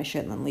and play my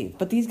shit and then leave.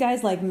 But these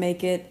guys like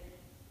make it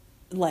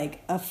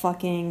like a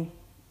fucking.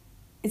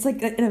 It's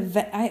like an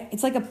event.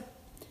 It's like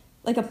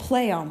a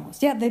play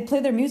almost. Yeah, they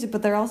play their music,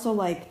 but they're also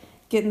like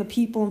getting the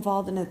people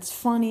involved and it's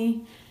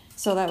funny.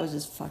 So that was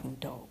just fucking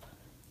dope.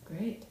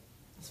 Great.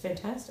 It's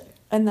fantastic.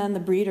 And then the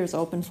Breeders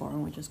opened for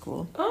him, which is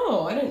cool.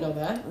 Oh, I didn't know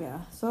that.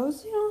 Yeah. So it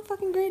was, a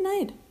fucking great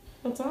night.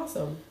 That's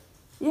awesome.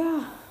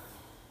 Yeah.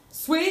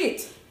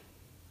 Sweet.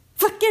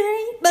 Fucking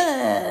ain't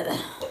bad.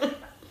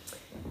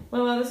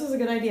 Well, this was a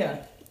good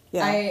idea.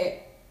 Yeah.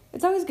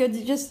 It's always good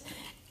to just...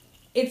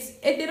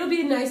 It'll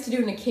be nice to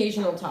do an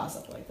occasional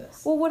toss-up like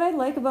this. Well, what I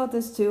like about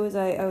this, too, is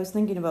I was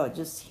thinking about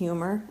just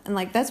humor. And,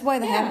 like, that's why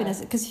the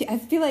happiness... Because I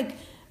feel like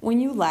when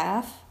you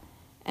laugh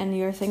and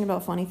you're thinking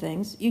about funny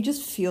things, you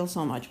just feel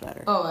so much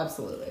better. Oh,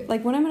 absolutely.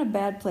 Like, when I'm in a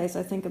bad place,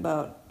 I think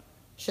about...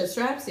 Shit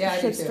straps? Yeah, I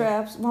do too. Shit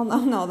straps. Well,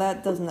 no,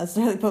 that doesn't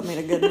necessarily put me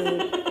in a good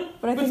mood.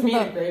 But I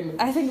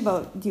think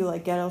about, do you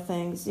like ghetto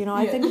things?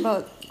 I think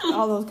about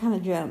all those kind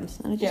of gems.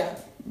 And it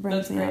just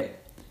brings me great.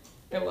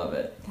 up. I love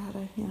it.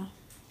 God, yeah.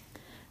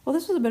 Well,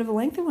 this was a bit of a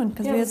lengthy one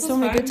because we had this so was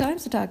many fun. good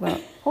times to talk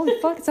about.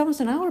 Holy fuck, it's almost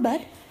an hour,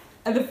 bud.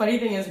 And the funny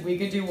thing is, we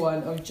could do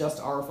one of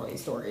just our funny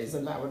stories,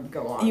 and that would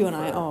go on You and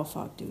for I, oh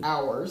fuck, dude.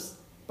 hours.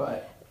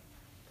 But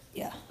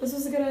Yeah. this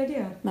was a good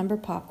idea. Remember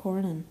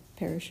popcorn and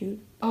parachute?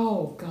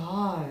 Oh,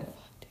 God.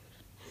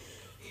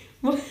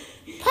 We'll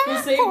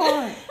save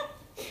Popcorn! that.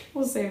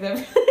 We'll save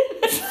that.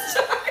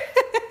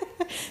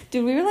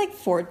 Dude, we were like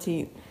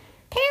 14.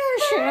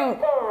 Parachute!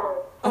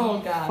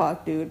 Oh, God.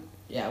 Fuck, dude.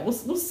 Yeah, we'll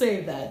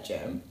save that,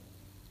 Jim.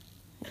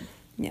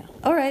 Yeah.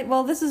 All right,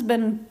 well, this has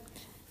been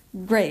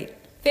great.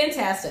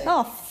 Fantastic.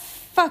 Oh,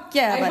 fuck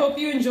yeah. I hope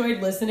you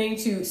enjoyed listening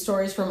to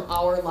stories from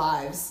our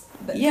lives.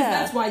 Yeah.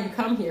 That's why you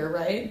come here,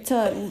 right?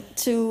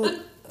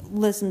 To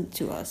listen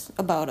to us,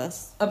 about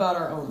us. About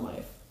our own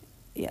life.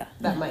 Yeah.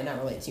 That might not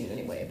relate to you in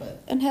any way,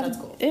 but That's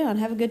cool. Yeah, and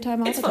have a good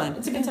time all It's the fun. time.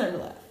 It's a good time to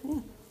laugh. Yeah.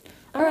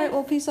 All right,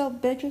 well, peace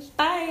out, bitches.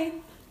 Bye.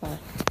 Bye.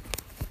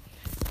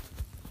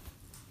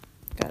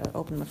 Gotta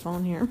open the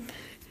phone here.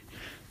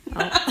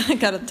 I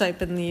gotta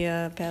type in the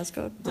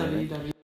passcode. www.